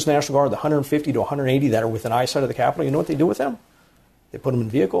 Do you know those National Guard, the 150 to 180 that are within eyesight of the Capitol? You know what they do with them? They put them in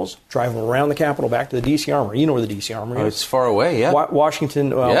vehicles, drive them around the Capitol, back to the D.C. Armory. You know where the D.C. Armory is. It's far away, yeah.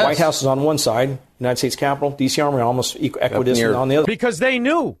 Washington, Yes. White House is on one side, United States Capitol, D.C. Armory almost equidistant on the other. Because they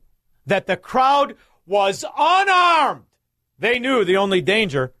knew that the crowd was unarmed. They knew the only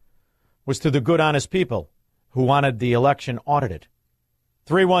danger was to the good, honest people who wanted the election audited.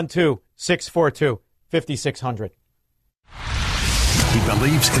 312-642-5600. He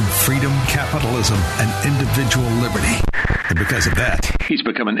believes in freedom, capitalism, and individual liberty. And because of that, he's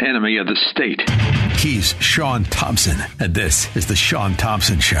become an enemy of the state. He's Sean Thompson, and this is the Sean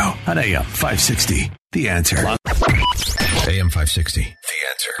Thompson Show on AM 560. The Answer. AM 560. The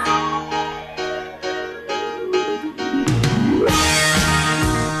Answer.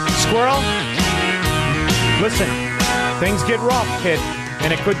 Squirrel, listen, things get rough, kid,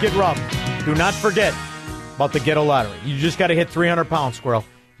 and it could get rough. Do not forget about the Ghetto Lottery. You just got to hit 300 pounds, Squirrel.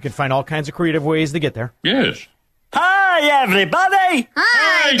 You can find all kinds of creative ways to get there. Yes. Hi, everybody.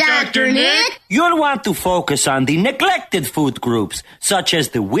 Hi, Dr. Nick. You'll want to focus on the neglected food groups, such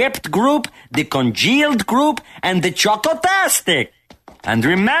as the whipped group, the congealed group, and the chocotastic. And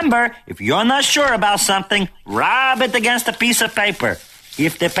remember, if you're not sure about something, rub it against a piece of paper.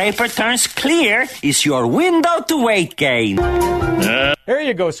 If the paper turns clear, it's your window to weight gain. There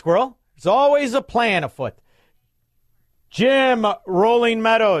you go, Squirrel. There's always a plan afoot. Jim, Rolling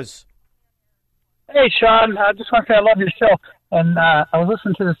Meadows. Hey, Sean, I just want to say I love your show. And I was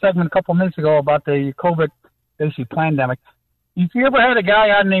listening to the segment a couple minutes ago about the COVID, basically, pandemic. If you ever had a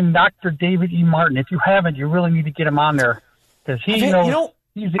guy on named Dr. David E. Martin, if you haven't, you really need to get him on there. Because he knows,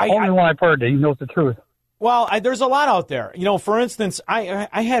 he's the only one I've heard that he knows the truth. Well, there's a lot out there. You know, for instance, I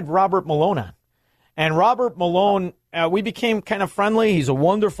had Robert Malone on. And Robert Malone, we became kind of friendly. He's a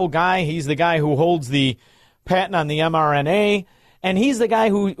wonderful guy. He's the guy who holds the patent on the mRNA. And he's the guy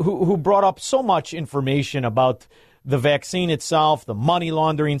who brought up so much information about the vaccine itself, the money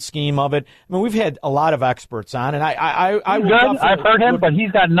laundering scheme of it. I mean, we've had a lot of experts on, and I I've heard him, but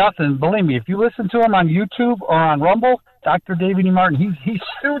he's got nothing. Believe me, if you listen to him on YouTube or on Rumble, Dr. David E. Martin, he's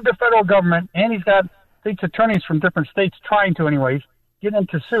sued the federal government, and he's got state's attorneys from different states trying to, anyways, get him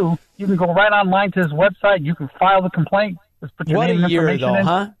to sue. You can go right online to his website. You can file the complaint. Just put your What name a and year, information though, in.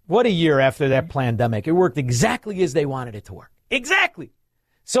 huh? What a year after that pandemic. It worked exactly as they wanted it to work. Exactly.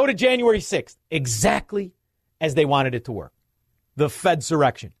 So did January 6th. Exactly as they wanted it to work. The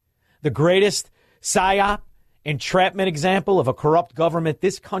Fedsurrection. The greatest psyop, entrapment example of a corrupt government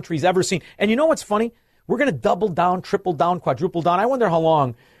this country's ever seen. And you know what's funny? We're going to double down, triple down, quadruple down. I wonder how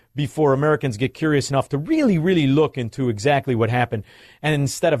long before Americans get curious enough to really, really look into exactly what happened, and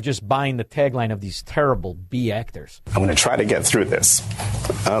instead of just buying the tagline of these terrible B actors. I'm going to try to get through this.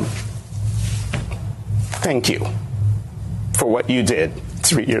 Thank you for what you did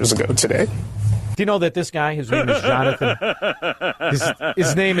 3 years ago today. Do you know that this guy, his name is Jonathan,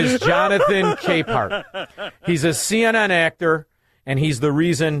 his name is Jonathan Capehart. He's a CNN actor, and he's the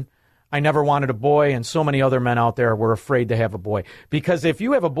reason I never wanted a boy, and so many other men out there were afraid to have a boy. Because if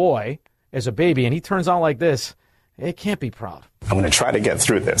you have a boy as a baby and he turns out like this, it can't be proud. I'm going to try to get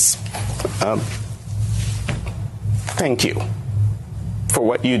through this. Thank you for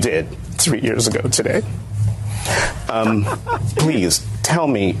what you did 3 years ago today. Please tell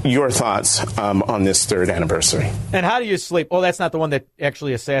me your thoughts on this third anniversary. And how do you sleep? Oh, that's not the one that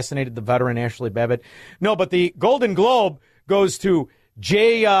actually assassinated the veteran Ashley Babbitt. No, but the Golden Globe goes to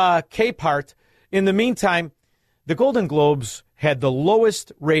Jay Capehart. In the meantime, the Golden Globes had the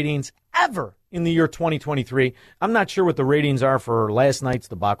lowest ratings ever in the year 2023. I'm not sure what the ratings are for last night's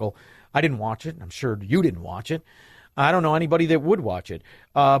debacle. I didn't watch it. I'm sure you didn't watch it. I don't know anybody that would watch it.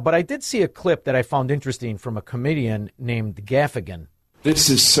 But I did see a clip that I found interesting from a comedian named Gaffigan. This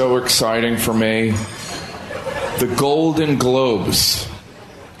is so exciting for me. The Golden Globes.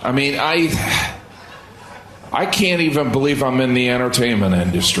 I mean, I can't even believe I'm in the entertainment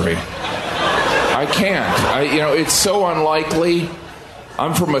industry. I can't. It's so unlikely.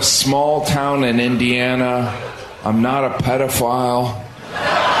 I'm from a small town in Indiana. I'm not a pedophile.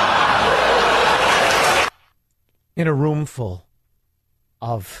 In a room full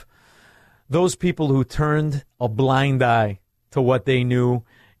of those people who turned a blind eye to what they knew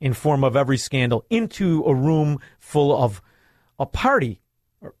in form of every scandal into a room full of a party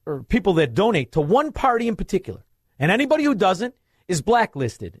or people that donate to one party in particular. And anybody who doesn't is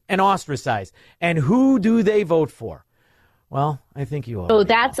blacklisted and ostracized. And who do they vote for? Well, I think you all. So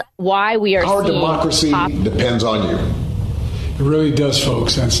that's why we are Our seeing democracy depends on you. It really does,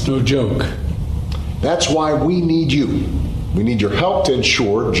 folks. That's no joke. That's why we need you. We need your help to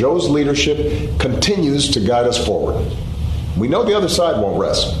ensure Joe's leadership continues to guide us forward. We know the other side won't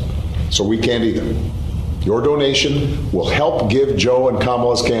rest, so we can't either. Your donation will help give Joe and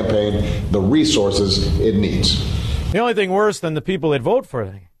Kamala's campaign the resources it needs. The only thing worse than the people that vote for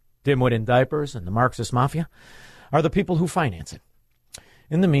the dimwit in diapers and the Marxist mafia are the people who finance it.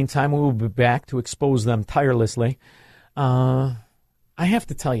 In the meantime, we will be back to expose them tirelessly. I have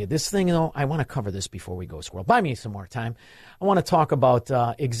to tell you, this thing, though, I want to cover this before we go, Squirrel. Buy me some more time. I want to talk about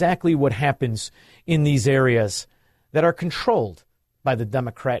exactly what happens in these areas that are controlled by the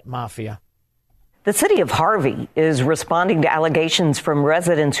Democrat mafia. The city of Harvey is responding to allegations from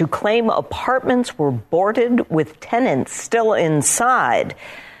residents who claim apartments were boarded with tenants still inside.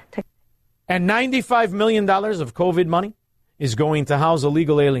 And $95 million of COVID money is going to house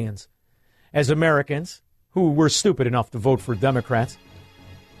illegal aliens as Americans who were stupid enough to vote for Democrats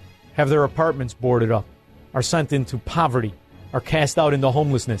have their apartments boarded up, are sent into poverty, are cast out into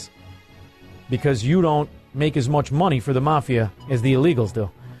homelessness because you don't make as much money for the mafia as the illegals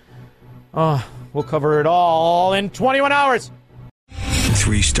do. We'll cover it all in 21 hours.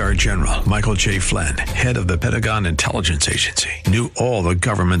 3-star General Michael J. Flynn, head of the Pentagon Intelligence Agency, knew all the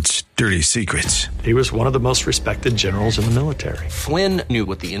government's dirty secrets. He was one of the most respected generals in the military. Flynn knew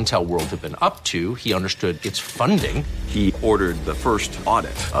what the intel world had been up to. He understood its funding. He ordered the first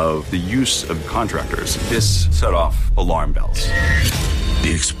audit of the use of contractors. This set off alarm bells.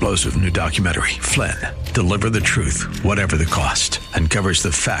 The explosive new documentary, Flynn, Deliver the Truth, Whatever the Cost, uncovers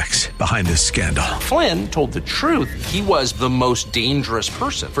the facts behind this scandal. Flynn told the truth. He was the most dangerous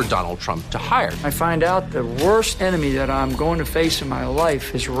person for Donald Trump to hire. I find out the worst enemy that I'm going to face in my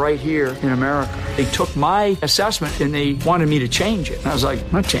life is right here in America. They took my assessment and they wanted me to change it. And I was like,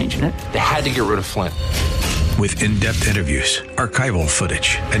 I'm not changing it. They had to get rid of Flynn. With in-depth interviews, archival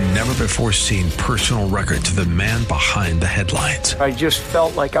footage, and never-before-seen personal records of the man behind the headlines. I just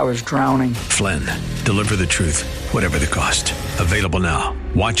felt like I was drowning. Flynn, Deliver the Truth, Whatever the Cost. Available now.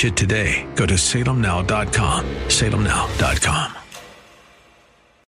 Watch it today. Go to salemnow.com. salemnow.com.